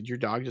yellow? Did your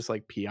dog just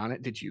like pee on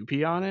it? Did you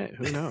pee on it?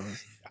 Who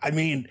knows? I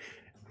mean,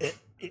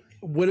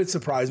 would it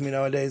surprise me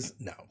nowadays?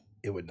 No,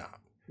 it would not.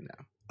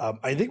 No.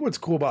 I think what's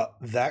cool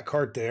about that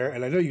cart there,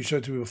 and I know you showed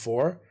it to me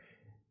before,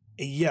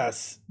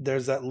 yes,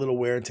 there's that little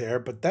wear and tear,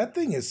 but that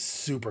thing is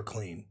super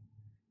clean.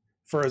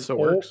 For as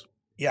old,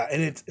 yeah,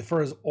 and it's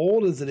for as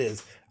old as it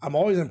is. I'm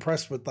always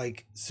impressed with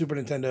like Super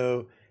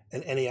Nintendo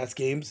and NES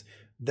games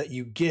that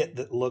you get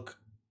that look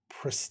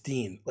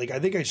pristine. Like I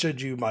think I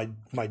showed you my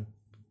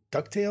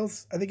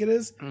DuckTales, I think it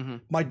is. Mm-hmm.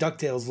 My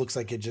DuckTales looks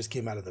like it just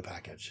came out of the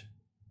package.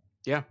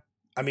 Yeah.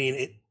 I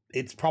mean,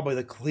 it's probably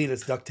the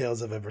cleanest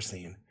DuckTales I've ever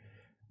seen.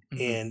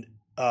 Mm-hmm.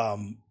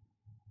 And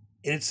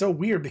And it's so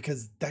weird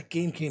because that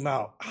game came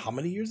out how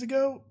many years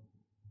ago?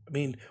 I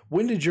mean,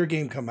 when did your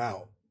game come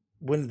out?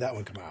 When did that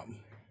one come out?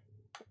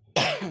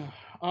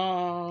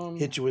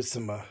 Hit you with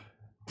some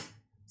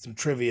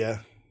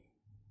trivia.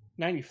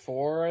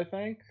 94, I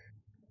think.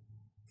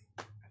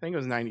 I think it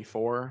was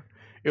 94.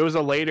 It was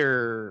a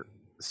later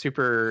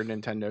Super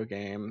Nintendo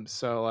game,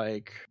 so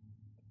like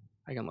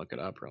I can look it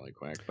up really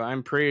quick, but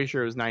I'm pretty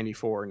sure it was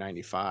 94 or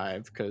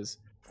 95 because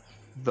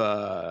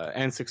the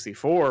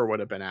N64 would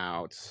have been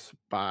out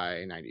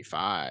by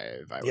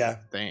 95, I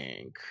would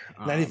think.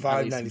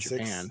 95,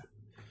 96.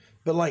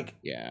 But like,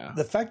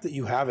 the fact that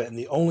you have it and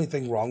the only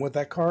thing wrong with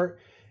that cart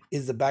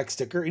is the back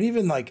sticker, and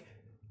even like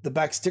the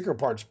back sticker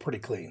part's pretty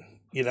clean,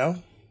 you know?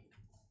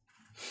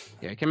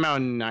 Yeah, it came out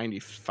in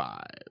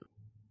 95.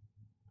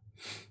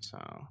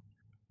 So,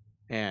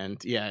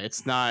 and yeah,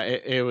 it's not,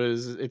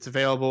 it's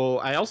available.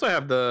 I also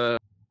have the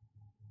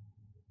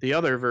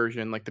other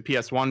version, like the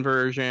PS1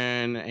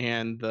 version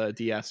and the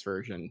DS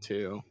version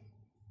too.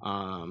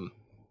 I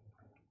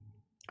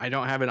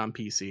don't have it on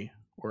PC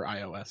or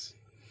iOS,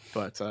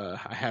 but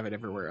I have it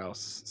everywhere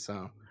else.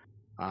 So,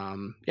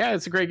 yeah,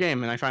 it's a great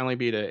game, and I finally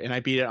beat it, and I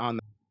beat it on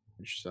the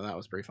Switch, so that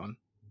was pretty fun.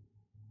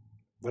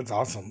 That's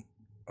awesome.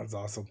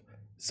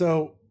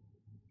 So,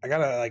 I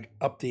gotta like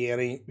up the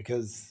ante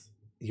because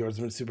yours has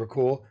been super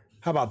cool.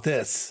 How about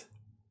this?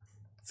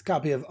 It's a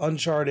copy of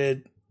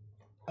Uncharted,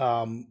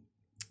 the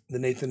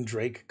Nathan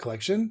Drake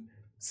collection,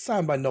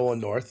 signed by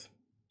Nolan North.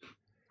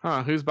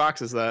 Huh? Whose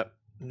box is that?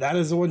 That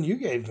is the one you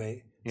gave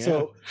me. Yeah.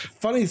 So,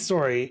 funny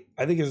story.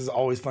 I think this is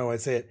always fun when I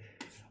say it.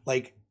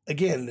 Like,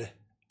 again,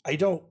 I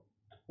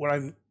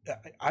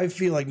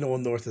feel like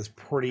Nolan North is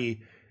pretty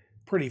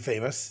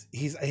famous.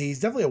 He's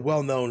definitely a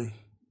well-known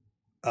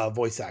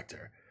voice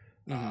actor.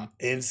 Mm-hmm.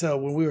 And so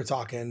when we were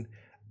talking,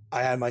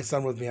 I had my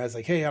son with me. I was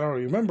like, hey, I don't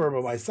remember,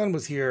 but my son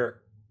was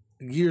here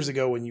years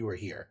ago when you were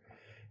here.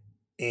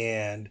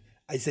 And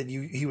I said,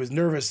 he was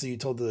nervous, so you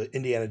told the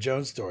Indiana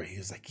Jones story. He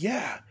was like,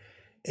 yeah.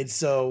 And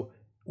so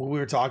when we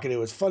were talking, it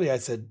was funny. I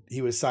said,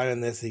 he was signing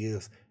this. He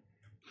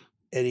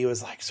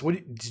was like, so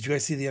did you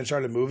guys see the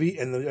Uncharted movie?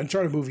 And the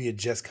Uncharted movie had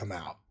just come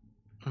out.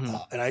 Mm-hmm.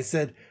 And I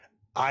said,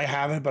 I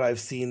haven't, but I've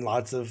seen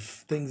lots of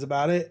things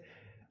about it.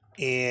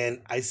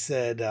 And I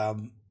said,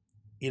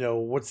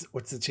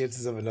 what's the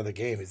chances of another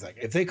game? He's like,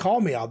 if they call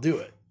me, I'll do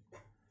it.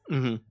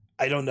 Mm-hmm.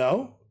 I don't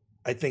know.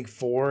 I think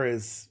 4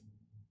 is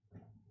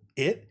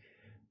it,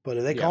 but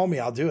if they call me,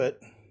 I'll do it.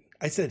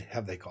 I said,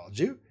 have they called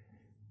you?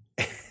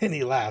 And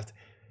he laughed,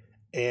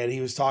 and he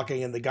was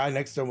talking, and the guy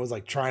next to him was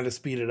like trying to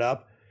speed it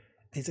up.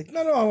 He's like,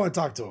 no, I want to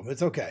talk to him.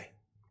 It's okay.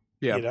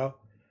 Yeah.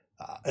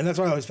 And that's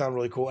what I always found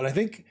really cool. And I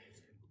think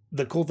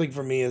the cool thing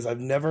for me is I've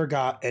never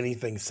got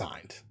anything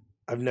signed.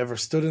 I've never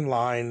stood in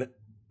line.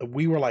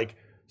 We were like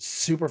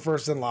super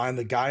first in line.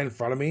 The guy in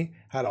front of me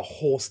had a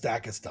whole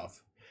stack of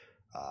stuff.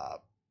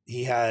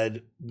 He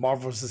had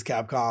Marvel vs.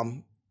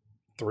 Capcom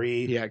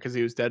 3. Yeah, because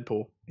he was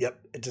Deadpool.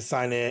 Yep, to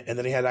sign it. And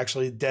then he had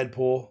actually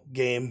Deadpool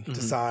game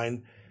to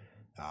sign.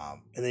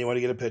 And then he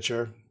wanted to get a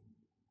picture.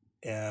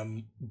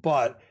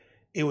 But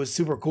it was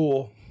super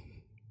cool.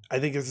 I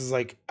think this is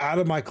like, out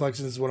of my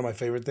collection, this is one of my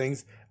favorite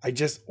things. I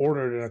just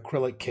ordered an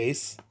acrylic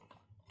case.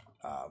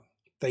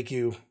 Thank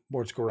you,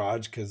 Mort's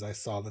Garage, because I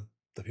saw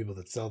the people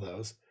that sell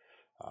those.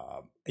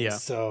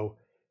 So,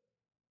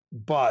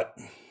 but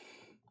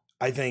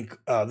I think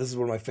this is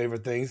one of my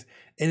favorite things.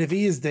 And if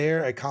he is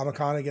there at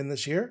Comic-Con again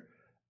this year,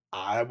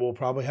 I will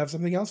probably have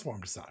something else for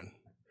him to sign.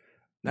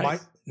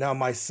 Nice.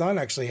 My son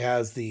actually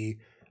has the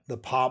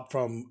pop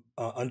from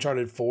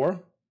Uncharted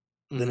 4,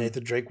 the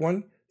Nathan Drake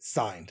one,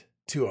 signed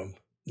to him,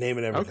 name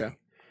and everything. Okay.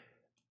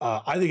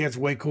 I think it's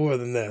way cooler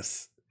than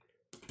this.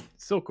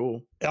 Still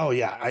cool. Oh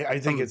yeah, I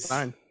think it's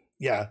fine.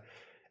 Yeah,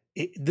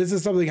 this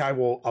is something I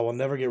will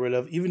never get rid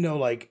of, even though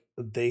like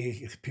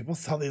people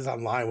sell these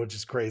online, which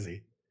is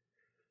crazy.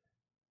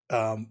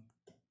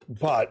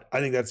 But I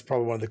think that's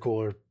probably one of the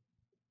cooler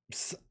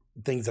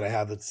things that I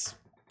have. That's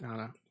I don't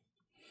know.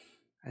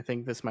 I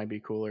think this might be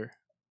cooler.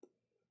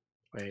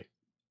 Wait, is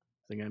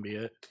it gonna be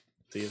it?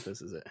 See if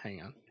this is it.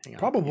 Hang on.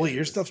 Probably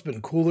your stuff's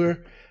been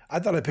cooler. I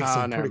thought I picked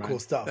some pretty cool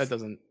stuff.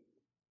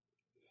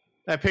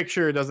 That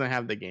picture doesn't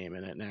have the game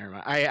in it. Never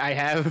mind. I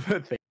have a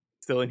thing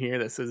still in here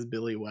that says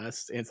Billy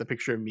West, and it's a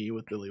picture of me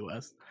with Billy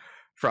West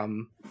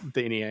from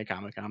the Indiana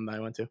Comic-Con that I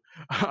went to.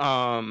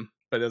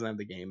 But it doesn't have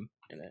the game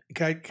in it.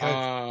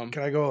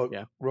 Can I go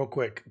real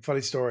quick? Funny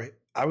story.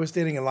 I was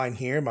standing in line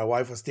here. My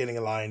wife was standing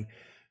in line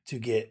to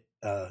get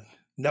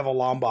Neville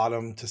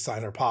Longbottom to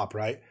sign her pop,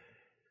 right?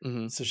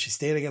 Mm-hmm. So she's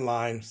standing in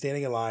line,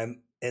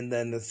 and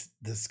then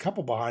this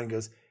couple behind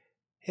goes,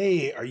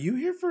 "Hey, are you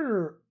here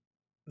for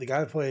the guy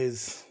that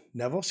plays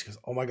Neville?" She goes,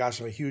 "Oh my gosh,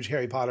 I'm a huge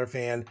Harry Potter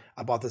fan.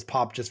 I bought this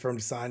pop just for him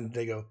to sign." And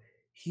they go,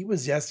 "He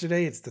was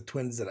yesterday. It's the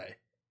twins today."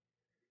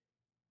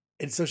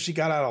 And so she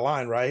got out of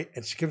line, right?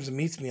 And she comes and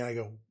meets me, and I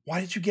go,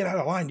 "Why did you get out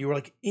of line? You were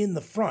like in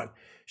the front."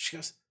 She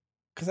goes,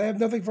 "Because I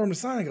have nothing for him to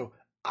sign." I go,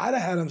 "I'd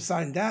have had him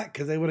sign that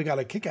because they would have got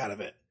a kick out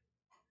of it."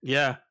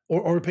 Yeah.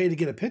 Or pay to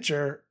get a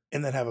picture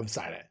and then have him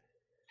sign it.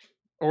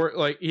 Or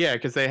like, yeah,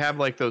 because they have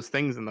like those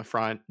things in the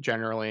front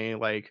generally,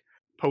 like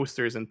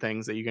posters and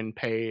things that you can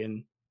pay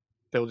and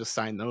they'll just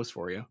sign those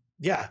for you.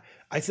 Yeah.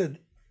 I said,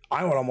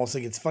 I would almost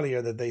think it's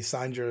funnier that they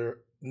signed your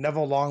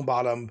Neville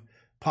Longbottom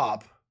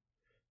pop.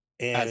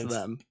 And As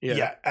them.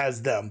 Yeah,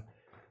 as them.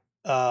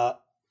 And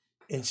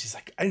she's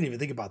like, I didn't even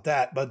think about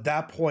that. But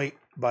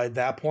by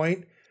that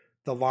point,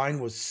 the line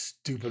was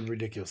stupid,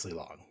 ridiculously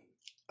long.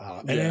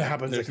 And it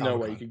happens. There's no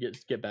way you could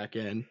get back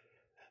in.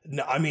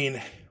 No, I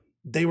mean,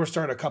 they were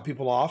starting to cut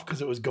people off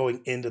because it was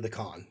going into the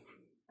con.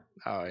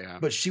 Oh yeah.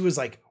 But she was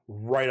like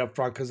right up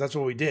front because that's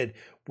what we did.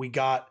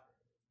 As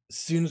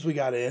soon as we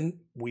got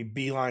in, we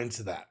beelined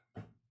to that.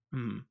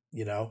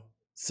 You know?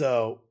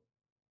 So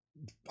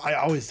I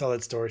always tell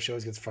that story. She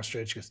always gets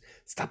frustrated. She goes,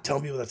 "Stop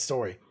telling people that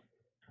story."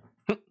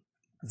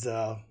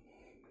 So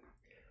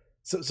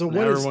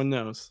what everyone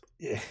knows.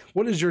 Yeah,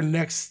 what is your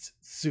next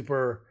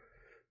super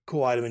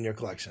cool item in your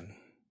collection?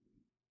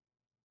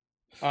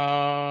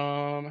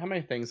 How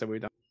many things have we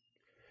done?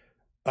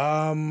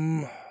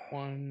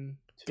 1,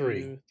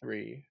 2,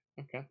 3.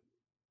 Okay.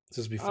 This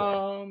is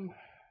before.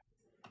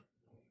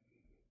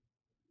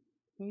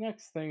 The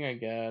next thing, I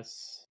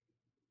guess.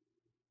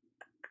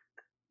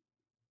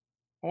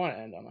 I want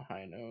to end on a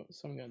high note,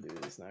 so I'm gonna do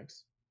these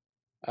next.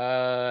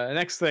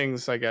 Next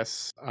things, I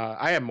guess.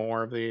 I have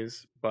more of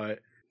these, and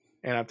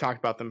I've talked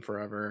about them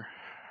forever,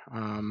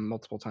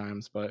 multiple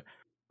times. But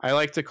I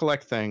like to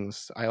collect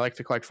things. I like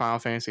to collect Final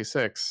Fantasy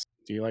VI.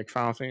 Do you like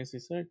Final Fantasy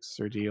VI,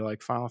 or do you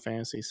like Final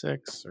Fantasy VI?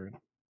 Or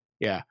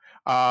yeah.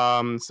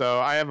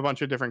 So I have a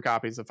bunch of different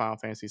copies of Final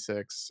Fantasy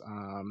VI.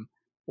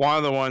 One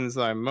of the ones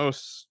that I'm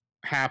most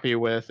happy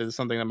with is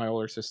something that my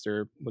older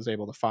sister was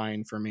able to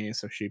find for me,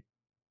 so she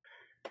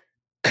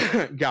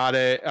got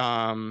it.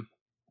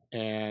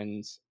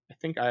 And I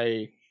think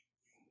I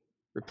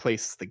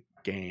replaced the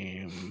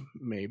game,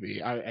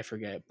 maybe. I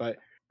forget, but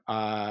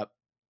oh,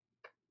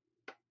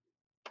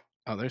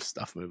 there's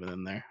stuff moving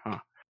in there, huh?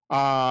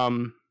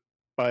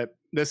 But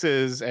this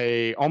is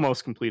a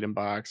almost complete in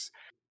box.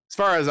 As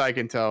far as I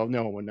can tell,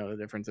 no one would know the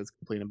difference. It's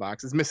complete in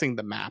box. It's missing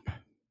the map.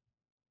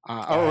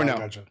 No,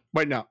 Gotcha.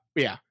 Wait, no,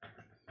 yeah,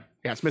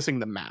 it's missing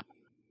the map,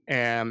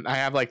 and I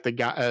have like the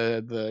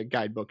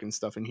guidebook and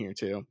stuff in here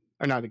too,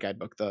 or not the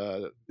guidebook,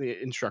 the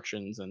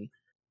instructions and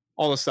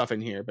all the stuff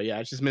in here. But yeah,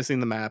 it's just missing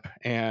the map,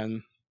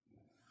 and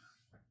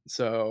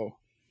so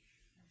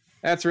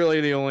that's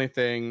really the only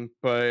thing.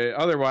 But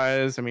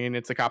otherwise, I mean,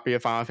 it's a copy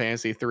of Final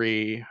Fantasy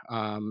III,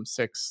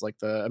 6, like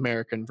the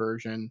American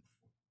version.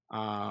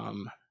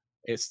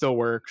 It still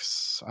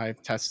works.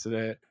 I've tested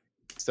it.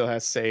 Still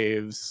has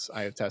saves.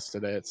 I have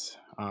tested it.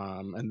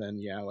 And then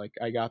yeah, like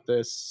I got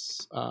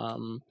this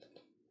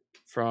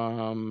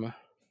from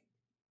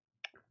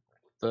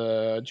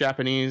the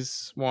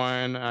Japanese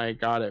one. I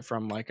got it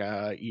from like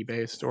a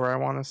eBay store, I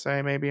want to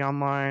say, maybe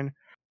online.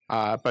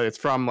 But it's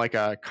from like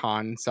a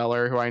con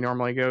seller who I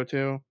normally go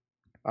to.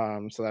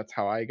 So that's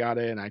how I got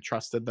it, and I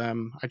trusted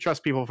them. I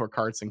trust people for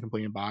carts and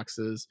completing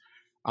boxes,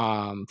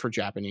 for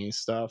Japanese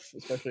stuff,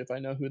 especially if I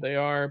know who they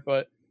are.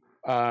 But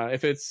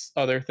if it's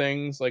other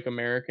things like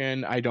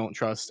American, I don't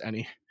trust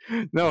any.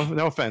 No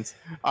offense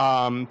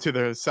to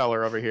the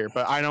seller over here,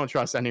 but I don't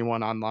trust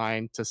anyone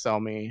online to sell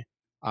me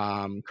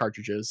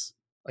cartridges.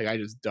 Like I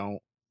just don't.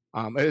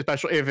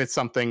 Especially if it's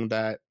something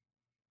that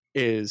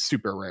is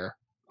super rare,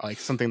 like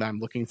something that I'm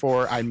looking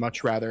for. I'd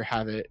much rather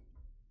have it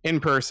in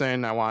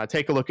person. I want to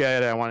take a look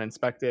at it. I want to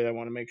inspect it. I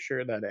want to make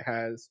sure that it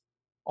has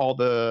all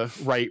the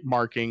right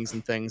markings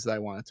and things that I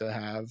want it to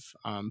have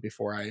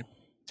before I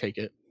take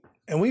it.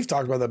 And we've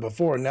talked about that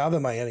before. Now that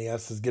my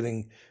NES is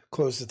getting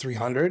close to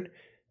 300,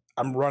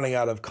 I'm running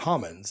out of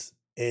commons.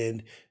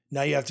 And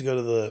now you have to go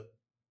to the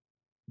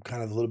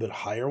kind of a little bit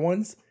higher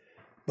ones.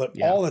 But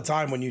all the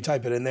time when you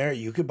type it in there,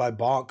 you could buy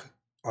Bonk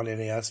on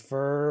NES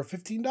for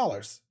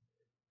 $15.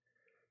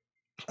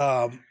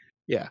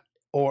 Yeah.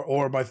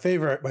 Or my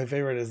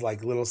favorite is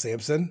like Little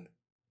Samson.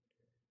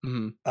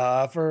 For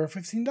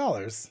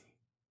 $15.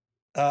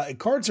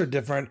 Cards are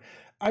different.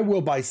 I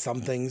will buy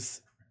some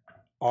things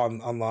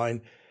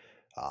online.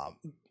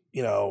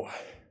 You know,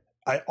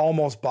 I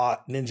almost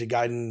bought Ninja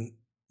Gaiden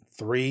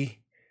 3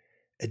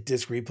 at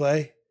Disc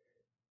Replay,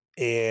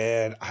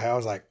 and I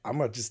was like, I'm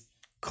gonna just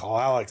call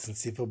Alex and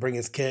see if he'll bring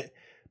his kit.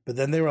 But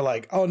then they were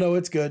like, "Oh no,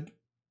 it's good.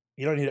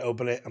 You don't need to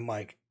open it." I'm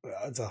like,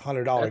 "It's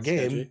 $100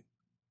 game. Sketchy.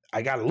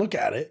 I got to look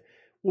at it."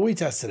 Well, we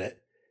tested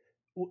it.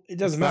 It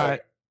doesn't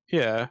matter.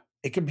 Yeah,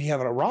 it could be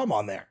having a ROM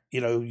on there.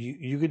 You know,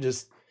 you could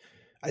just.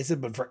 I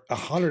said, but for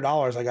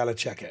 $100, I got to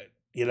check it.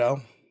 You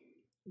know.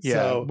 Yeah.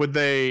 So, would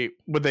they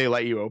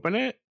let you open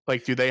it?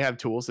 Like, do they have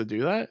tools to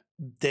do that?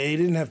 They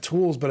didn't have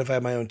tools, but if I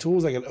had my own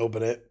tools, I could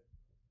open it.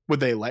 Would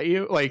they let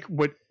you?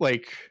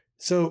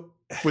 So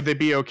would they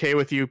be okay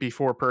with you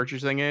before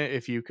purchasing it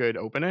if you could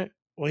open it?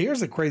 Well,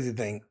 here's the crazy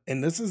thing,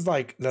 and this is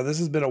like, now this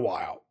has been a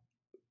while,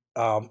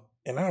 and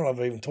I don't know if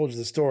I even told you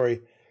the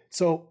story.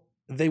 So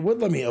they would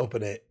let me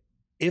open it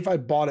if I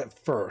bought it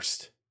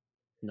first.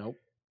 Nope.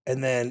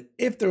 And then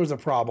if there was a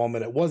problem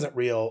and it wasn't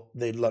real,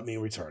 they'd let me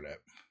return it.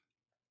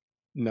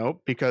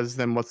 Nope, because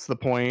then what's the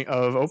point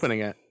of opening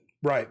it?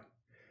 Right.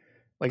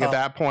 Like at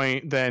that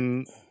point,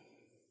 then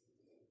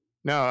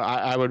no,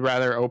 I would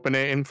rather open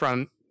it in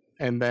front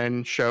and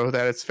then show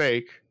that it's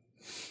fake,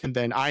 and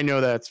then I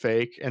know that it's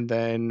fake, and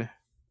then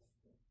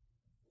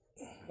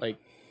like,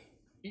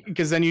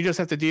 because then you just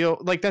have to deal,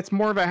 like, that's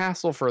more of a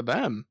hassle for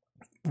them.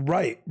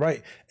 Right.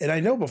 And I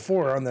know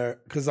before on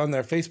their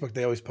Facebook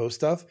they always post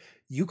stuff.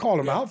 You called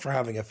them out for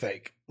having a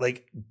fake.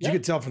 Like you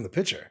could tell from the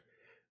picture.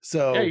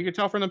 So yeah, you could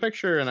tell from the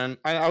picture, and then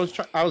I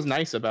was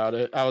nice about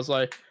it. I was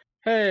like,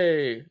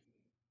 hey,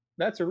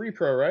 that's a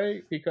repro,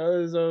 right?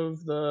 Because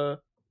of the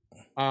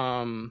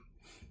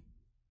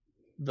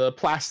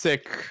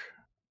plastic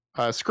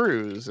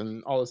screws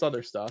and all this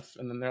other stuff.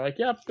 And then they're like,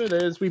 yep, it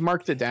is. We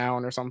marked it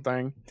down or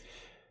something.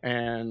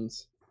 And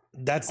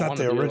that's not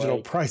the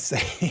original price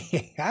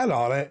they had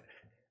on it.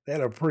 They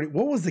had a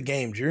what was the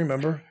game? Do you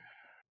remember?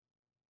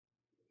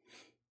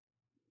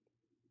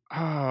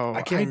 Oh,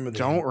 I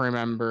don't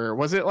remember.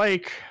 Was it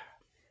like...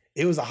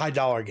 It was a high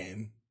dollar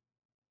game.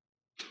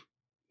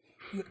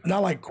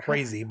 Not like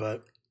crazy,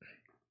 but...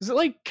 Is it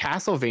like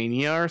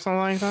Castlevania or something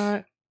like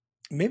that?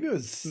 Maybe it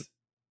was.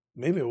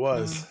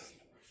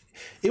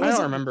 I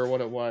don't remember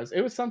what it was. It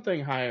was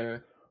something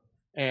higher.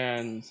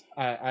 And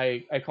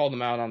I called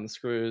them out on the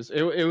screws.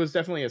 It was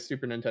definitely a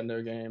Super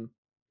Nintendo game.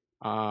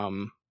 I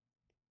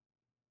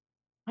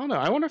don't know.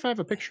 I wonder if I have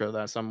a picture of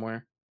that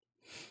somewhere.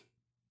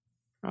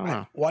 I don't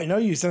know. Well, I know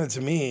you sent it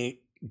to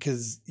me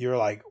because you're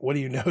like, what do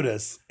you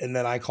notice? And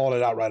then I called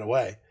it out right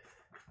away.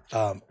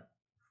 But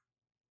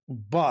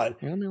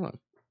let me look.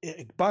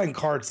 Buying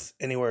carts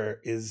anywhere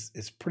is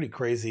pretty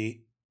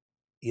crazy,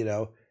 you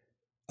know.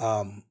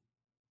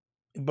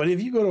 But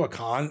if you go to a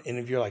con and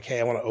if you're like, hey,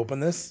 I want to open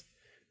this,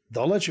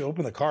 they'll let you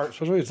open the cart,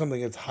 especially if it's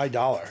something that's high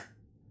dollar.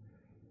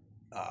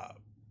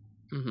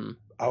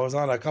 I was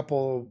on a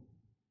couple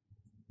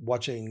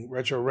watching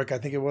Retro Rick, I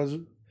think it was,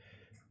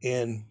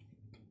 and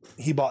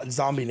he bought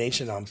Zombie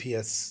Nation on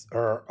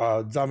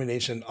Zombie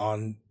Nation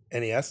on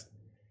NES.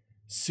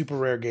 Super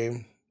rare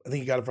game. I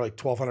think he got it for like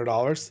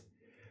 $1,200.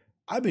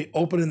 I'd be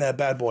opening that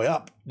bad boy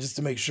up just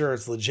to make sure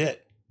it's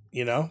legit,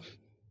 you know?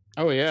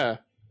 Oh yeah.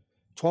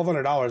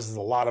 $1,200 is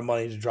a lot of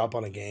money to drop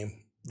on a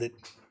game that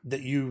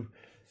you,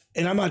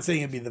 and I'm not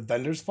saying it'd be the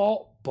vendor's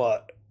fault,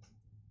 but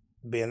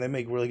man, they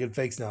make really good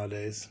fakes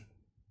nowadays.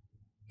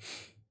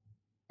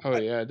 Oh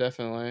yeah,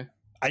 definitely.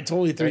 I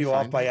totally threw you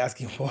off by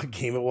asking what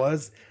game it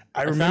was.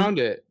 I found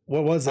it.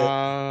 What was it?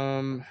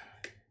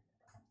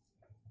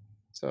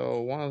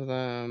 So one of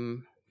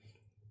them,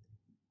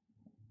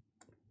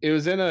 it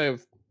was in a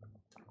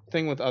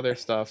thing with other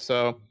stuff.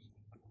 So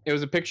it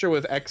was a picture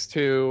with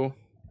X2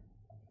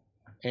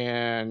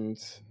 and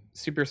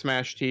Super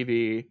Smash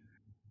TV.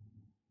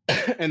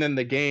 And then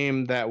the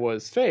game that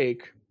was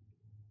fake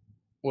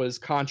was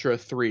Contra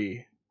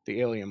 3,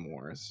 The Alien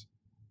Wars.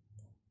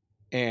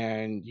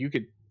 And you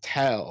could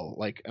tell,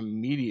 like,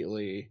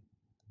 immediately,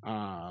 here,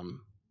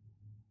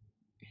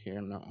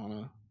 I'm not want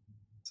to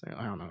say,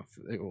 I don't know if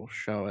it will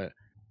show it,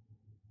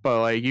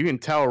 but, like, you can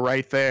tell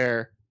right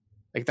there,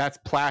 like, that's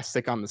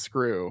plastic on the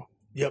screw.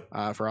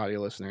 Yep. For audio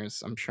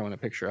listeners, I'm showing a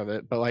picture of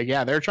it. But, like,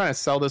 yeah, they're trying to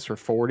sell this for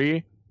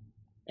 $40,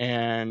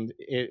 and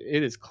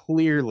it is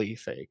clearly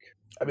fake.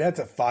 I mean, that's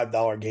a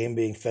 $5 game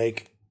being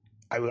fake.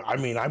 I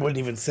mean, I wouldn't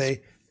even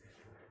say.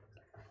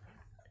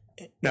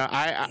 No,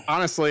 I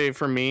honestly,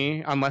 for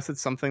me, unless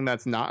it's something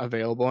that's not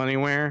available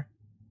anywhere,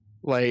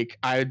 like,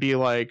 I'd be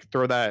like,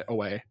 throw that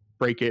away,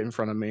 break it in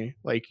front of me.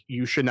 Like,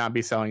 you should not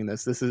be selling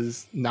this. This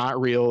is not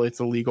real.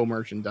 It's illegal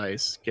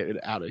merchandise. Get it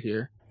out of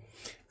here.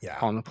 Yeah,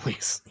 calling the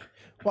police.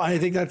 Well, I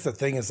think that's the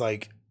thing is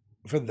like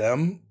for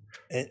them,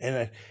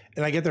 and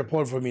I get their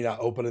point for me not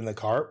opening the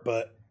cart,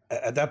 but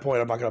at that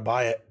point, I'm not going to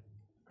buy it.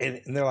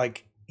 And they're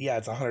like, yeah,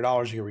 it's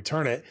 $100. You can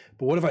return it.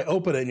 But what if I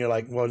open it and you're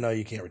like, well, no,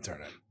 you can't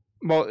return it.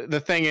 Well, the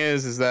thing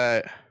is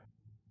like,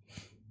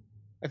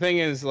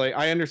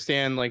 I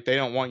understand, like, they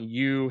don't want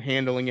you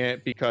handling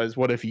it because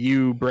what if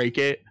you break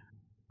it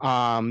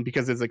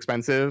because it's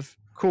expensive?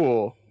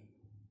 Cool.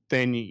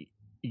 Then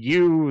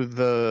you,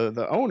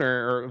 the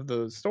owner of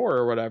the store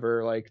or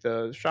whatever, like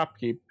the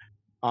shopkeep,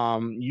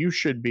 you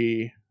should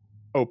be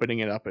opening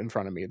it up in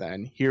front of me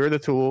then. Here are the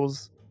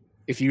tools.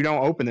 If you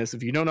don't open this,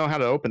 if you don't know how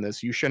to open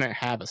this, you shouldn't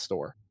have a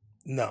store.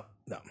 No.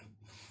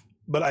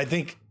 But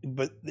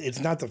it's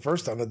not the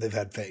first time that they've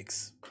had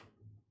fakes.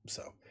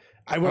 So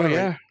I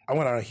went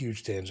on a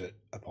huge tangent.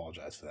 I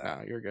apologize for that.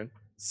 No, you're good.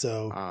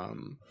 So,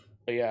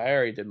 but yeah, I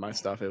already did my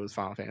stuff. It was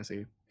Final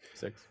Fantasy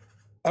 6.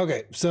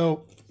 Okay,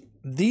 so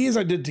these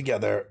I did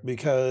together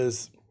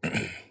because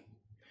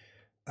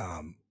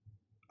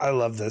I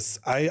love this.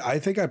 I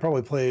think I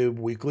probably play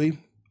weekly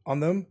on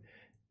them,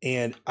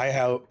 and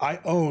I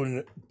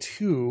own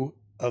 2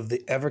 of the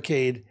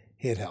Evercade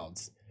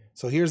handhelds.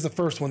 So here's the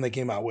first one they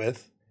came out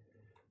with.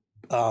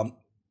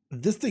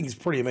 This thing is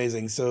pretty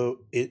amazing. So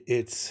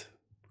it's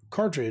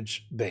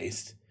cartridge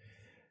based,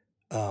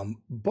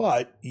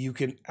 but you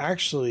can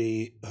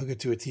actually hook it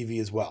to a TV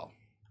as well.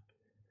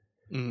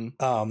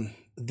 Mm-hmm.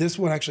 This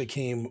one actually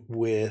came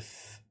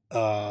with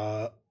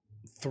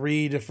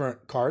 3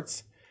 different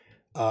carts.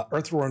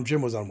 Earthworm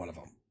Jim was on one of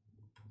them.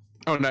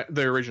 Oh, not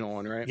the original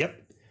one, right? Yep.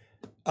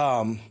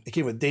 It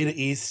came with Data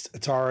East,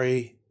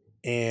 Atari,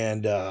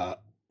 and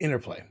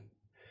Interplay.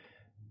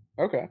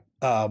 Okay.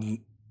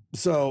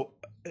 So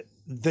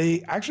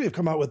they actually have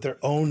come out with their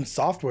own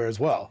software as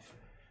well.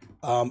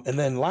 And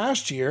then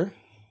last year,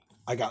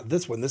 I got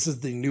this one. This is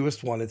the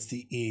newest one. It's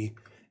the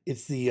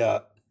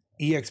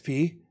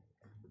EXP.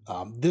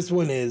 This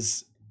one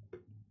is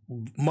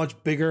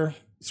much bigger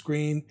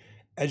screen.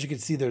 As you can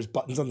see, there's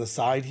buttons on the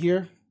side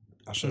here.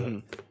 I'll show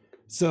you.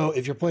 So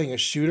if you're playing a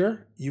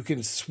shooter, you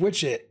can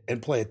switch it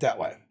and play it that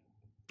way.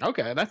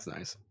 Okay, that's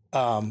nice.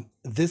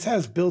 This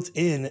has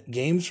built-in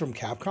games from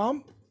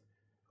Capcom.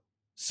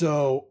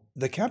 So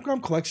the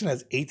Capcom collection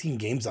has 18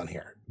 games on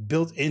here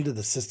built into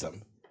the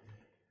system.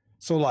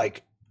 So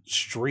like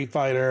Street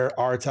Fighter,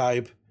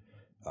 R-Type.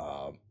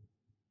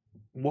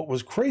 What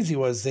was crazy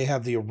was they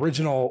have the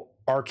original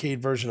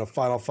arcade version of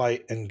Final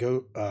Fight and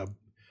Go.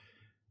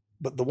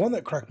 But the one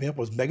that cracked me up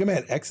was Mega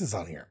Man X is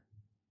on here.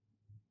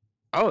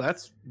 Oh,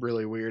 that's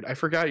really weird. I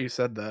forgot you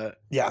said that.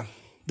 Yeah.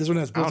 This one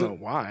has I don't know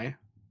why.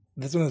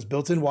 This one has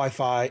built-in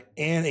Wi-Fi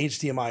and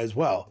HDMI as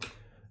well.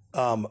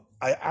 My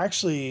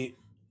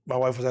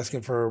wife was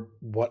asking for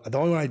the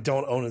only one I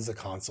don't own is the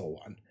console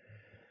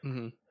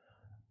one.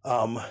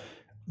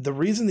 The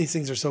reason these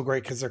things are so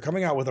great because they're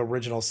coming out with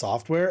original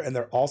software and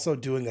they're also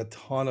doing a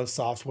ton of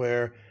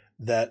software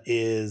that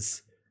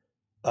is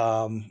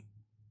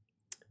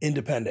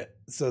independent.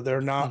 So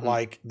they're not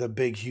like the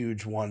big,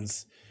 huge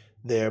ones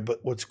there. But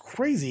what's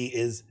crazy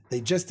is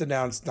they just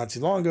announced not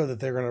too long ago that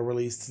they're going to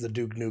release the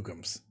Duke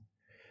Nukems.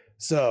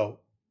 So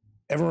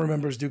everyone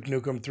remembers Duke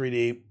Nukem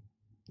 3D.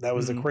 That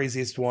was the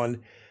craziest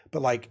one.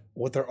 But like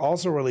what they're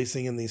also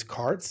releasing in these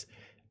carts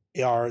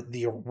are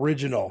the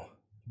original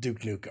Duke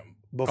Nukem.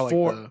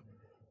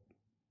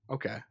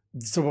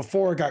 So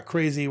before it got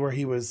crazy where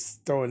he was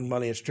throwing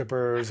money at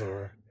strippers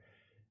or,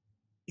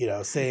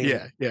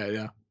 saying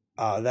that.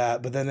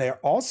 But then they're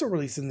also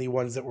releasing the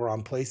ones that were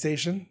on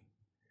PlayStation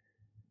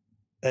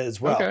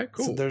as well. Okay,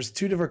 cool. So there's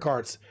 2 different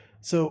carts.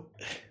 So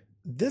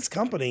this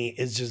company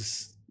is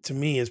just, to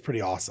me, is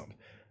pretty awesome.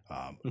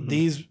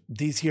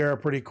 These here are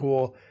pretty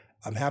cool.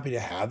 I'm happy to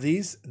have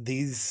these.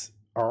 These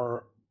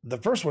are, the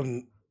first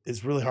one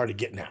is really hard to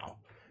get now.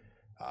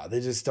 They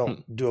just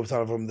don't do a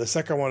ton of them. The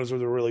second one is where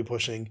they're really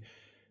pushing.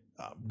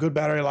 Good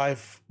battery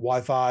life,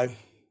 Wi-Fi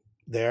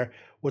there.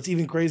 What's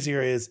even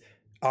crazier is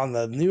on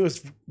the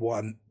newest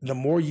one, the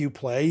more you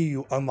play,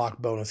 you unlock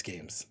bonus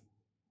games.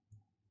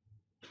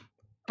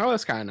 Oh,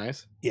 that's kind of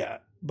nice. Yeah,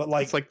 but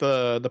like it's like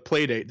the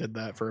Playdate did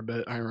that for a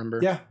bit. I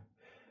remember. Yeah,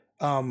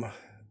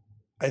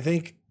 I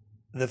think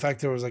the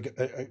fact there was like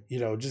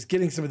just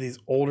getting some of these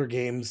older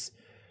games.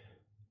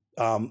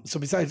 So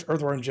besides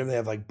Earthworm Jim, they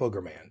have like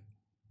Booger Man,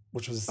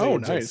 which was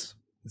nice.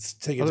 It's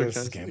Sega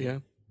Genesis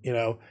game.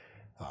 Yeah,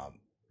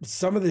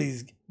 some of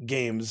these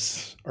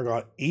games are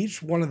gone.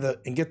 Each one of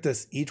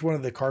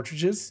the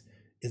cartridges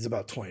is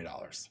about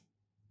 $20.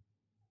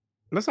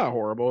 That's not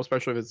horrible,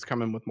 especially if it's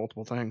coming with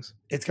multiple things.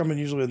 It's coming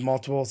usually with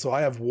multiple. So I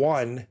have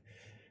one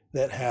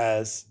that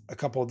has a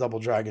couple of Double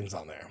Dragons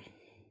on there,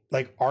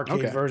 like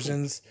arcade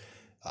versions.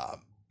 Cool.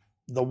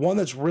 The one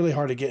that's really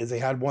hard to get is they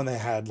had one that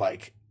had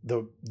like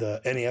the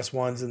NES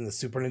ones and the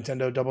Super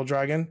Nintendo Double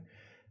Dragon.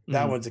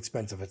 That one's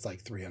expensive. It's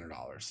like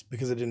 $300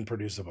 because it didn't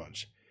produce a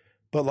bunch.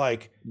 But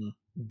like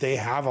they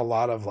have a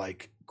lot of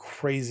like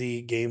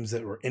crazy games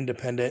that were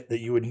independent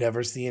that you would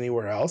never see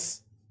anywhere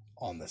else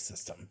on this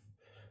system.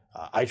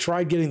 I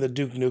tried getting the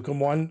Duke Nukem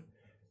one.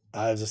 It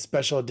was a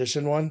special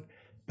edition one,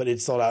 but it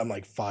sold out in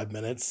like 5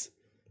 minutes.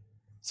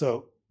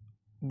 So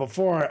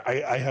before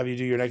I have you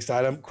do your next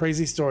item,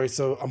 crazy story.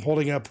 So I'm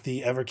holding up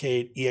the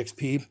Evercade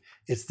EXP.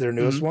 It's their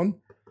newest one.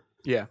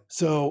 Yeah.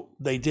 So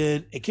they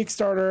did a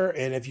Kickstarter,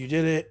 and if you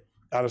did it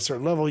at a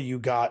certain level, you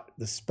got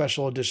the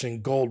special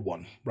edition gold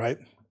one, right?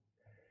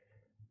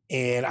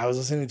 And I was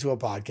listening to a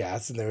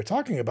podcast, and they were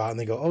talking about it, and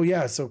they go, "Oh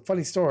yeah, so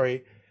funny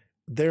story.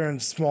 They're in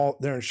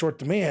short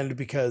demand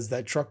because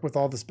that truck with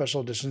all the special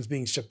editions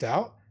being shipped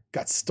out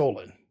got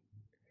stolen.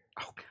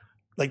 Oh, God.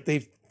 Like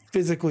they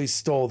physically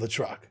stole the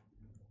truck."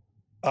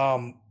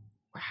 Wow.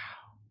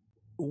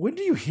 When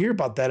do you hear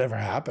about that ever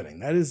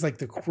happening? That is like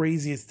the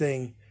craziest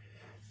thing.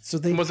 So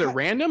was it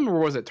random or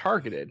was it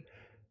targeted?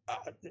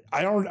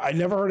 I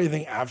never heard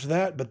anything after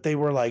that, but they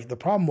were like, the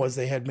problem was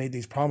they had made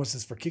these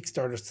promises for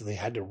Kickstarter, so they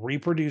had to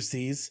reproduce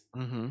these.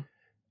 I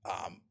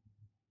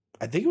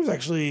think it was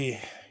actually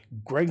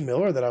Greg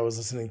Miller that I was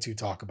listening to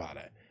talk about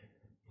it.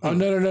 Oh,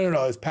 no. It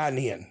was Pat and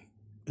Ian.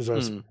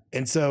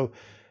 And so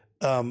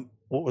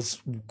what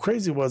was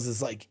crazy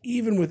is like,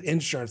 even with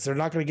insurance, they're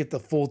not going to get the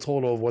full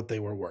total of what they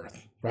were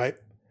worth, right?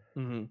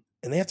 And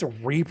they have to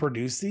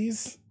reproduce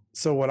these.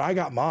 So when I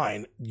got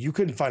mine, you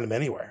couldn't find them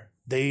anywhere.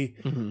 They,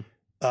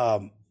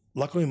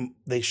 luckily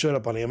they showed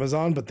up on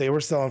Amazon, but they were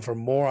selling for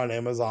more on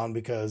Amazon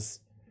because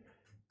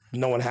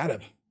no one had them.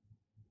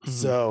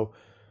 So,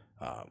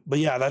 but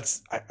yeah,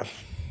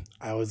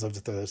 I always love to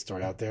throw this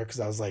story out there because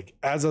I was like,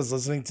 as I was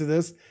listening to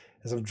this,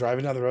 as I'm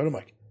driving down the road, I'm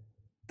like,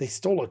 They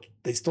stole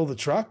the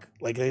truck.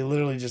 Like they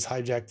literally just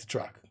hijacked the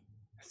truck.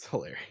 It's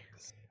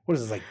hilarious. What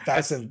is this, like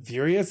Fast and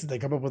Furious? Did they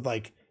come up with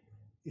like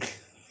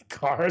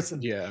cars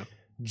and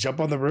jump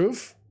on the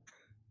roof?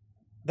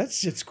 That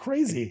shit's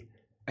crazy.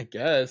 I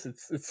guess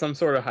it's some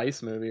sort of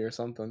heist movie or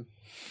something.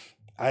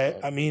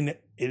 I mean,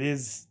 it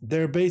is.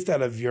 They're based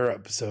out of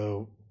Europe,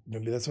 so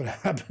maybe that's what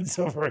happens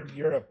over in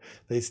Europe.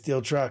 They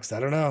steal trucks. I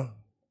don't know.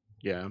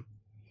 Yeah.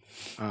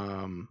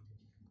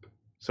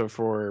 So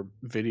for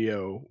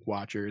video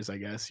watchers, I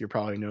guess you're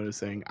probably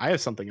noticing I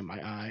have something in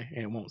my eye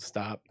and it won't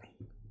stop.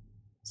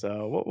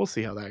 So we'll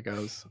see how that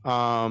goes.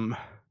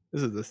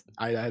 This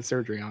I had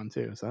surgery on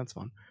too, so that's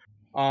fun.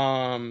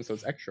 So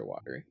it's extra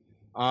watery.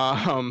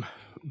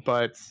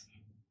 But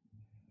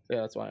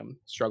yeah, that's why I'm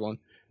struggling.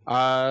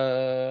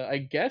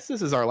 I guess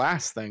this is our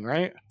last thing,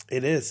 right?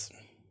 It is.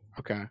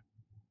 Okay.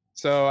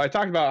 So I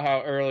talked about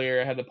how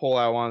earlier I had to pull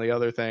out one of the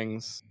other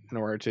things in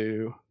order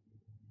to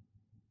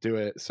do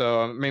it.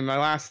 So I mean, my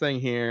last thing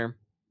here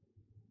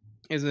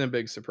isn't a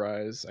big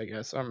surprise, I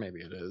guess, or maybe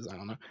it is. I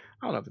don't know.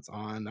 I don't know if it's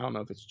on. I don't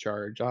know if it's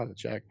charged. I'll have to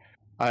check.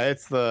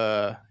 It's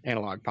the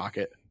Analog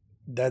Pocket.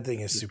 That thing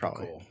is super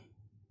cool.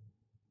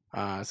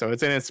 So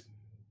it's in its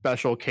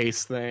special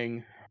case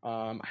thing.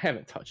 I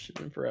haven't touched it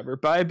in forever,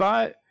 but I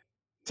bought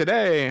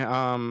today.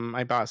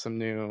 I bought some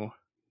new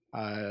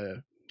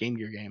Game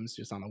Gear games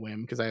just on a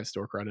whim because I have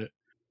store credit,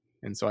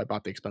 and so I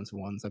bought the expensive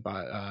ones. I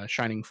bought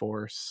Shining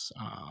Force,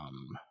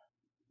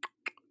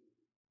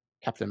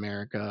 Captain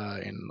America,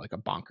 and like a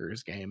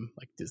Bonkers game,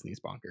 like Disney's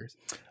Bonkers.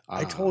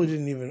 I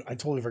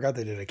totally forgot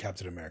they did a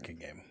Captain America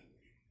game.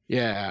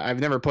 Yeah, I've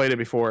never played it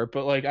before,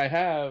 but like I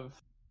have.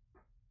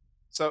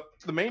 So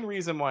the main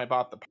reason why I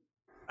bought the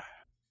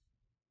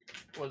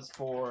was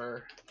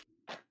for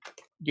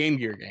Game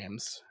Gear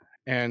games,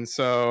 and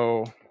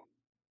so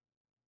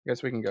I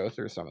guess we can go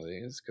through some of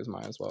these because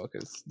might as well,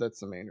 because that's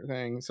the main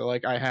thing. So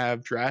like I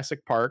have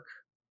Jurassic Park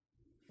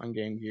on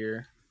Game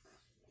Gear.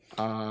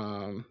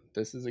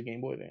 This is a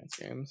Game Boy Advance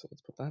game, so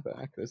let's put that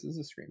back. This is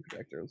a screen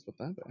protector. Let's put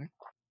that back.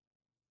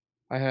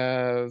 I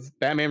have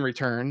Batman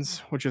Returns,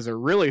 which is a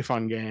really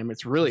fun game.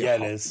 It's really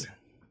it is.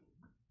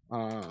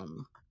 I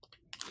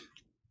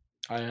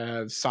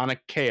have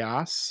Sonic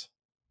Chaos.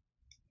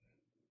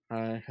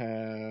 I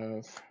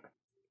have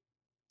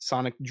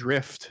Sonic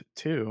Drift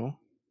 2.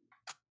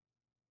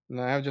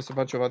 And I have just a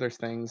bunch of other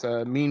things.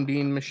 Mean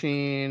Bean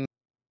Machine.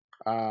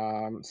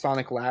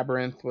 Sonic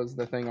Labyrinth was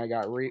the thing I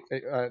got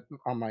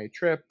on my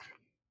trip.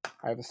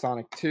 I have a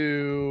Sonic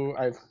 2.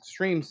 I've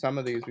streamed some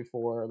of these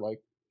before, like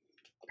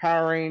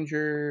Power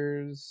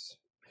Rangers.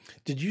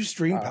 Did you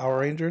stream Power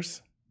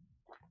Rangers?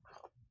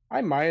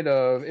 I might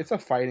have. It's a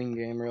fighting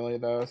game, really,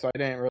 though, so I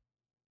didn't really.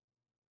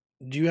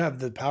 Do you have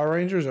the Power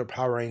Rangers or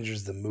Power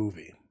Rangers the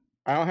movie?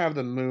 I don't have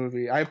the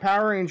movie. I have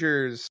Power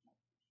Rangers,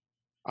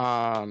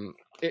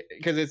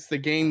 because it's the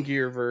Game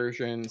Gear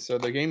version. So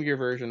the Game Gear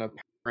version of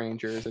Power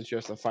Rangers is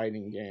just a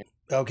fighting game.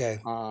 Okay.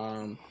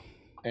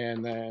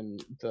 And then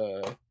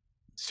the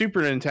Super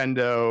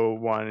Nintendo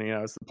one,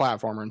 it's the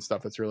platformer and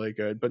stuff that's really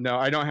good. But no,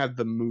 I don't have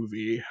the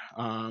movie.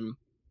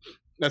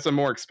 That's a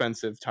more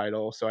expensive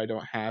title, so I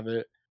don't have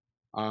it.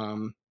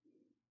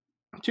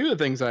 Two of the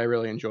things I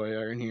really enjoy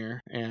are in here,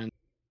 and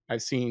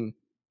I've seen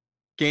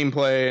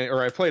gameplay,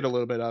 or I played a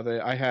little bit of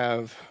it. I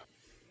have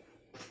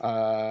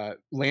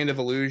Land of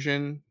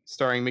Illusion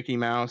starring Mickey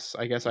Mouse.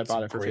 I guess I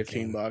bought it for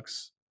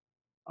 $15.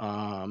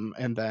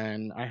 And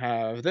then I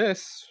have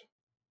this,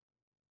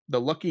 The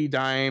Lucky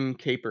Dime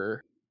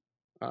Caper,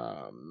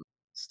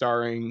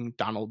 starring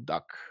Donald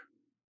Duck.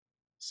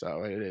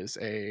 So it is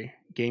a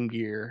Game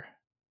Gear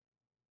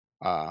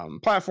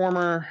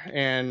platformer,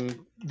 and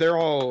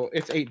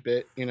it's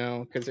 8-bit,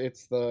 because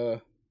it's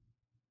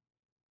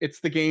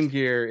the Game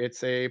Gear.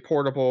 It's a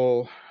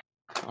portable,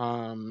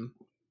 not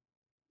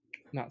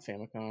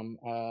Famicom,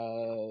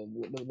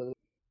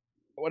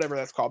 whatever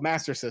that's called,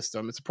 Master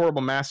System. It's a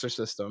portable Master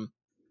System.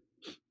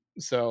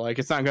 So like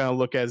it's not gonna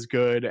look as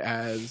good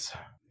as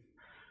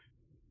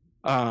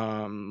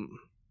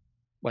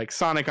like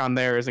Sonic on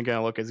there isn't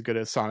gonna look as good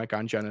as Sonic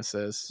on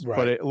Genesis, right.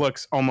 But it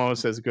looks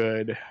almost as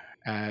good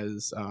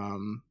as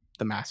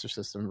the Master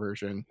System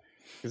version.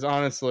 Because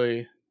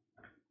honestly,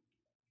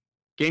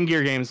 Game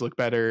Gear games look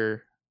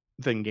better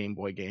than Game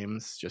Boy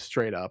games, just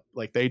straight up,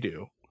 like they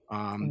do.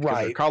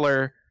 Right. Of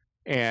color,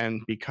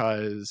 and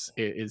because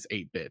it is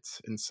 8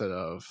 bits instead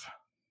of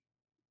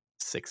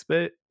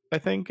 6-bit, I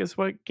think is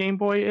what Game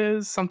Boy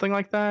is, something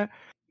like that.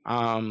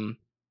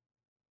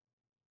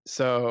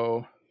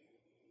 So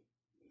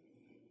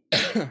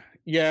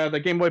yeah, the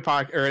Game Boy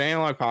Pocket, or an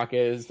Analog Pocket,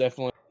 is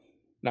definitely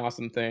an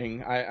awesome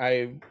thing.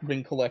 I've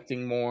been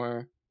collecting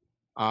more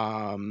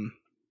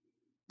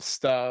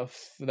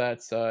stuff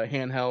that's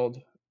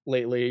handheld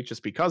lately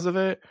just because of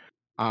it.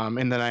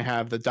 And then I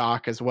have the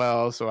dock as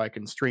well, so I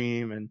can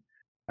stream and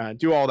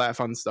do all that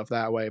fun stuff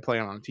that way, play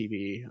on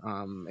TV.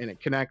 And it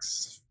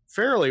connects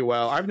fairly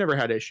well. I've never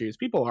had issues.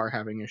 People are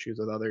having issues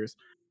with others.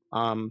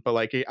 But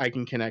like I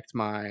can connect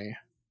my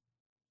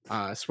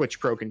Switch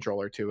Pro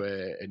controller to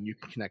it, and you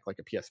can connect like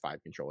a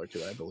PS5 controller to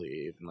it, I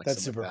believe. And like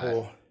that's super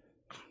cool.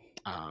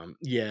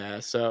 Yeah,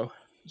 so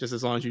just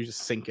as long as you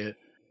just sync it,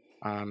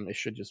 it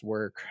should just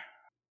work.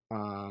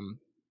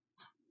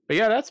 But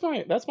yeah, that's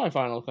my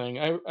final thing.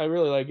 I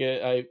really like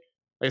it.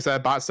 Like I said, I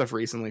bought stuff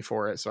recently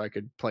for it so I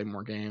could play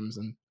more games.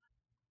 And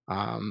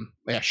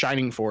yeah,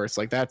 Shining Force,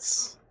 like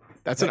that's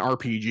an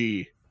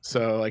RPG.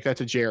 So like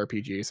that's a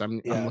JRPG. So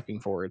I'm looking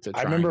forward to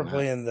trying I remember that.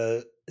 playing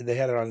they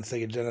had it on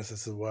Sega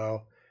Genesis as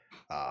well.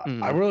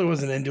 I really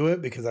wasn't into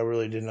it because I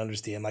really didn't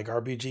understand like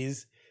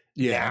RPGs.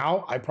 Yeah.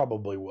 Now I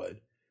probably would.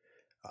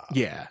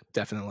 Yeah,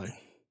 definitely.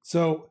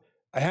 So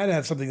I had to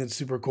have something that's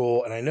super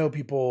cool, and I know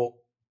people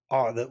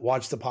that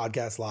watch the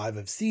podcast live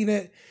have seen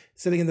it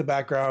sitting in the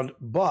background,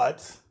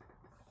 but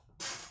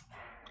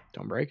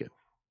don't break it.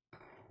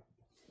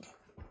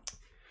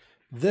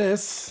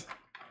 This,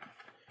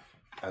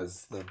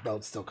 as the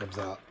belt still comes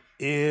out,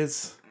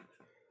 is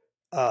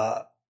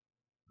a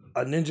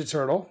Ninja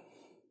Turtle.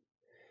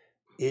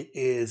 It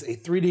is a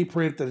 3D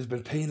print that has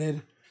been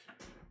painted,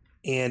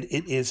 and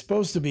it is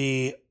supposed to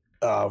be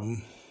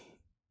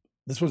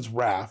this one's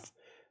Raph,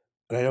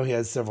 and I know he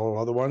has several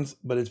other ones,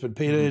 but it's been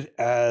painted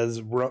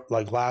as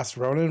like Last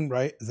Ronin,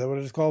 right? Is that what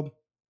it's called?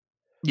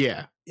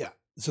 Yeah.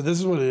 So this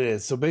is what it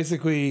is. So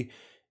basically,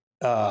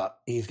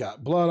 he's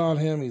got blood on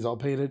him. He's all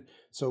painted.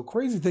 So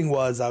crazy thing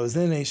was, I was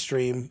in a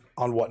stream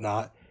on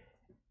Whatnot,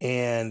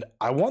 and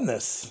I won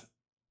this.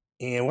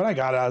 And when I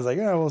got it, I was like,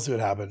 "Oh, we'll see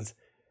what happens."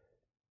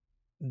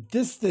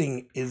 This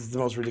thing is the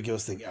most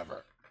ridiculous thing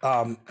ever.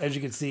 As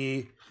you can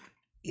see,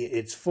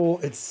 it's full.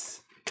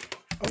 It's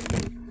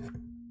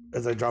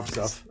as I drop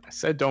stuff. I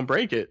said, don't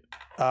break it.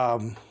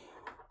 But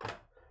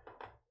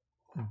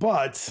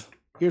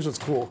here's what's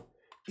cool.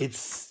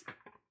 It's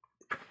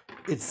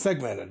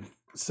segmented.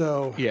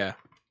 So yeah,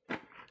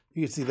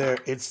 you can see there.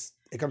 It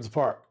comes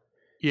apart.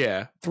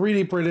 Yeah,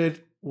 3D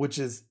printed, which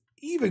is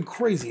even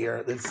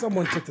crazier that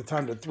someone took the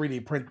time to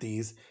 3D print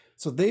these.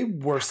 So they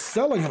were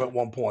selling them at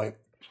one point,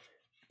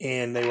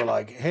 and they were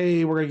like,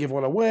 "Hey, we're gonna give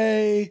one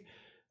away."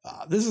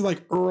 This is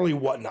like early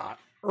Whatnot,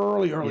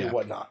 early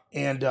Whatnot,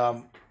 and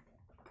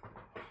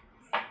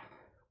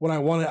when I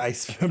won it, I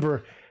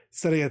remember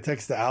sending a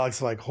text to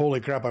Alex like, "Holy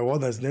crap, I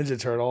won this Ninja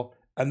Turtle!"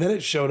 And then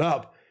it showed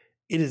up.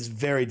 It is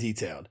very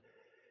detailed.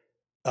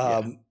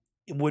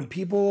 When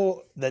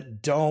people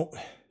that don't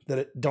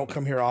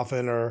come here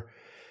often, or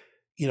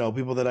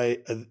people that I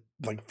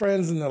like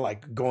friends, and they're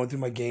like going through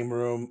my game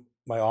room,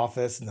 my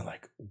office, and they're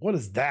like, "What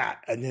is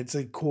that?" And it's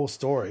a cool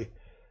story.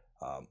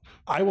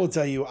 I will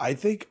tell you, I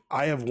think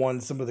I have won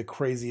some of the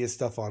craziest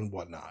stuff on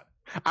Whatnot.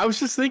 I was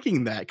just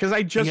thinking that because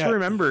I just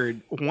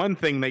remembered one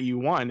thing that you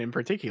won in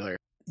particular.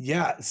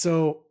 Yeah.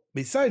 So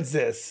besides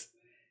this,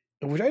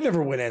 which I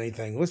never win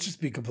anything, let's just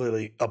be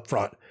completely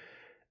upfront.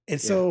 And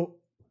so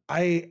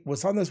I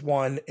was on this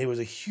one. It was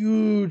a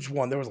huge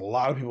one. There was a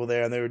lot of people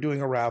there, and they were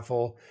doing a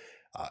raffle.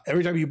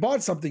 Every time you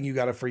bought something, you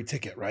got a free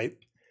ticket, right?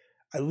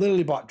 I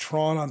literally bought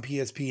Tron on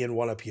PSP and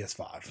won a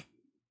PS5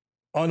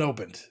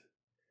 unopened.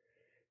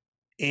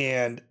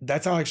 And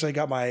that's how actually I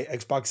got my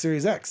Xbox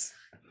Series X.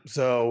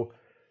 So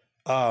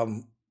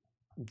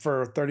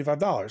for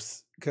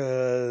 $35,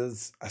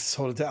 because I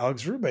sold it to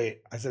Alex's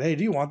roommate. I said, "Hey,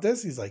 do you want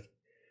this?" He's like,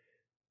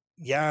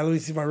 "Yeah, let me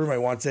see if my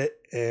roommate wants it."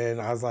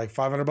 And I was like,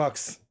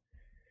 $500.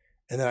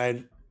 And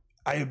then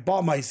I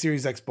bought my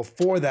Series X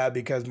before that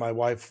because my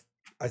wife,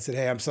 I said,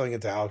 "Hey, I'm selling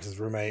it to Alex's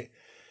roommate."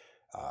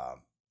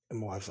 And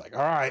my wife's like,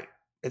 "All right."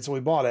 And so we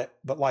bought it.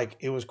 But like,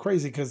 it was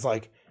crazy because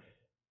like,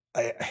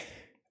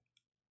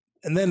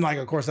 and then like,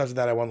 of course, after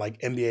that, I won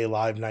like NBA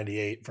Live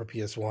 98 for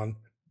PS1.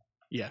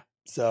 Yeah.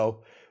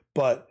 So,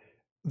 but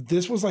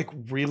this was like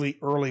really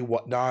early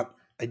Whatnot.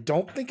 I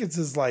don't think it's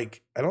as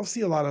like, I don't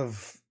see a lot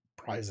of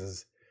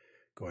prizes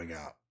going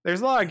out.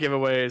 There's a lot of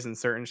giveaways in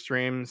certain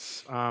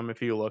streams.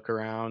 If you look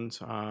around,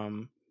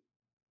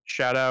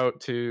 shout out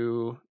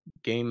to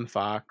Game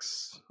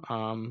Fox,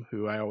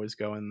 who I always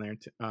go in there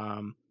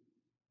to,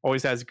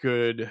 always has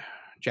good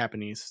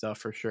Japanese stuff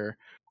for sure.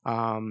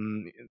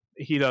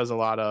 He does a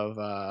lot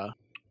of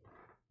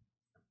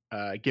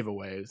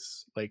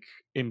giveaways like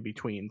in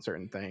between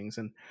certain things,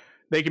 and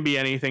they can be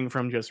anything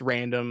from just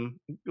random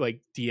like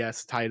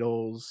DS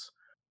titles,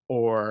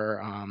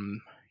 or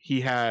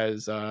he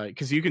has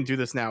because you can do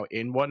this now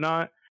in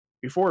Whatnot.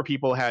 Before,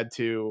 people had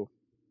to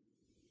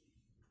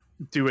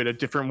do it a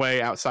different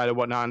way outside of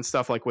Whatnot and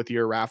stuff, like with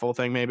your raffle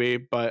thing maybe,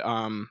 but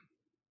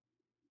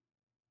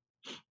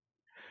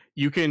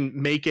you can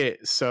make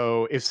it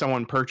so if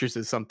someone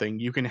purchases something,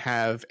 you can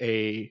have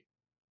a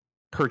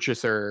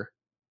purchaser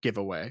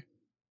giveaway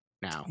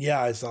now.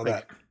 Yeah, I saw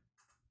that.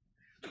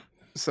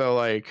 So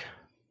like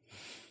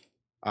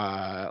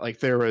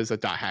there was a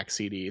 .hack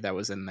CD that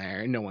was in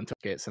there and no one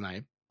took it, so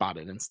I bought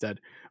it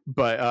instead.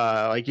 But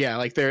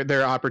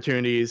there are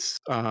opportunities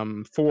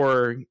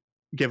for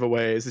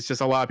giveaways. It's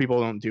just a lot of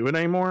people don't do it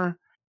anymore,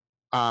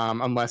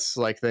 unless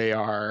like they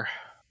are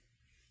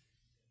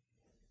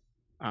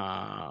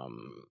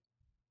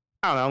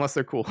I don't know, unless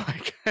they're cool, I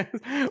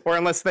guess. Or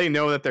unless they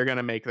know that they're going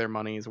to make their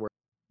money's worth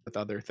with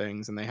other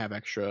things and they have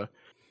extra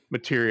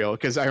material.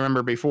 Because I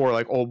remember before,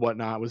 like old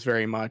Whatnot was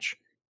very much,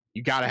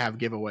 you got to have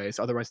giveaways,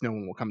 otherwise no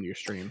one will come to your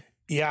stream.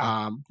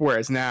 Yeah.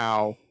 Whereas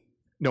now,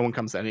 no one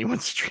comes to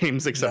anyone's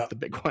streams except No. the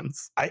big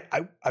ones.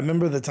 I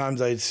remember the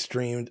times I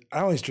streamed.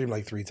 I only streamed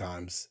like 3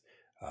 times,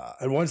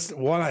 and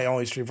one I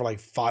only streamed for like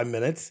 5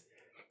 minutes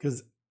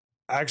because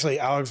actually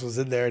Alex was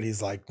in there and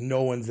he's like,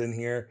 no one's in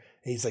here,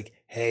 and he's like,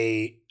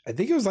 hey, I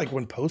think it was like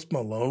when Post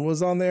Malone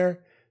was on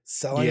there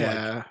selling.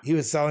 Yeah. Like, he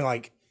was selling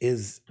like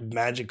his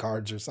Magic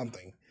cards or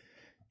something.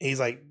 And he's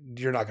like,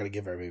 you're not going to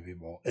give very many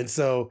people, and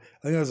so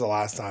I think that was the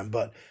last time,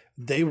 but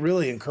they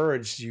really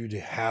encouraged you to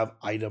have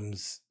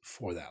items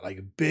for that,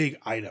 like big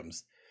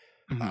items.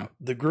 Mhm.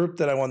 The group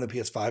that I won the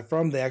PS5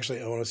 from, they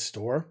actually own a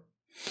store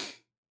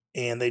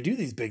and they do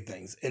these big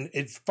things. And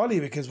it's funny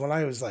because when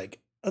I was like,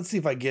 let's see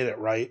if I get it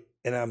right.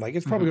 And I'm like,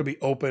 it's probably going to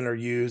be open or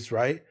used,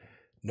 right?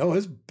 No,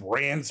 it's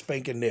brand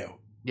spanking new.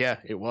 Yeah,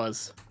 it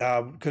was.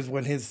 Because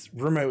when his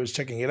roommate was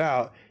checking it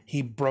out,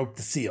 he broke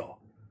the seal.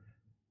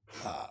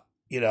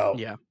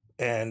 Yeah.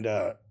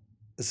 And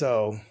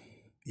so,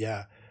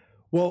 yeah.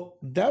 Well,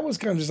 that was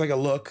kind of just like a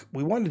look.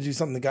 We wanted to do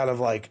something that kind of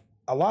like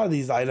a lot of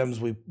these items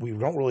we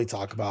don't really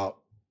talk about.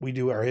 We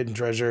do our hidden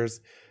treasures,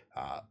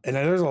 and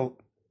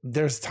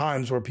there's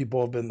times where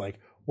people have been like,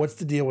 "What's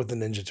the deal with the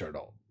Ninja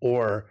Turtle?"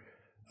 Or,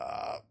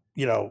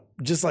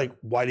 just like,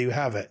 "Why do you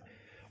have it?"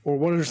 Or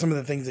what are some of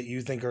the things that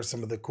you think are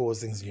some of the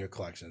coolest things in your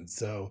collection?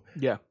 So,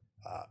 Yeah.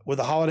 With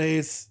the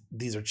holidays,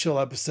 these are chill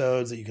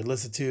episodes that you can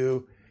listen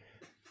to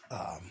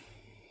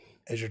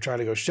as you're trying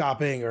to go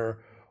shopping or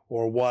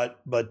what.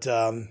 But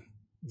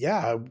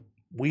yeah,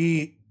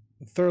 we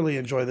thoroughly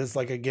enjoy this.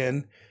 Like,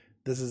 again,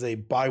 this is a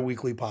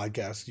bi-weekly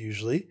podcast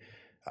usually.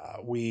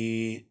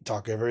 We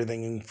talk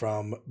everything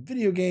from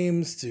video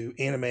games to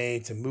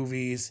anime to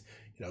movies,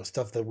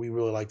 stuff that we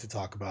really like to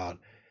talk about.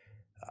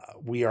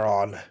 We are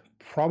on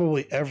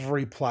probably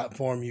every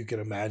platform you can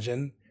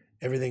imagine,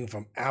 everything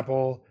from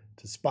Apple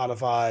to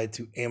Spotify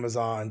to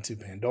Amazon to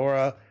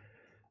Pandora.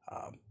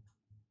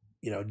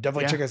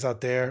 Definitely check us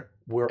out there.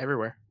 We're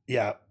everywhere.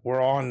 Yeah,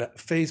 we're on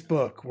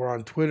Facebook. We're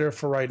on Twitter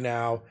for right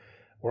now.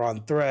 We're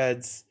on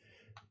Threads.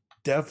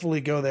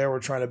 Definitely go there. We're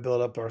trying to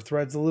build up our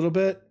Threads a little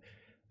bit.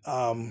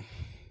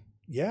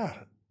 Yeah.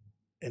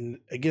 And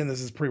again, this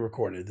is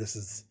pre-recorded. This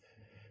is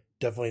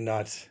definitely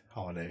not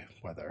holiday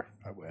weather.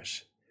 I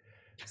wish.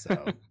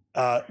 So,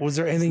 was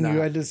there anything you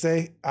had to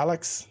say,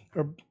 Alex?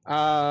 Or...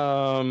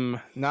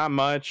 Not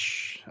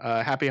much.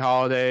 Happy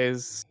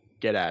holidays.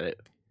 Get at it.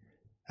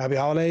 Happy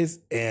holidays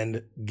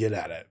and get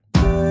at it.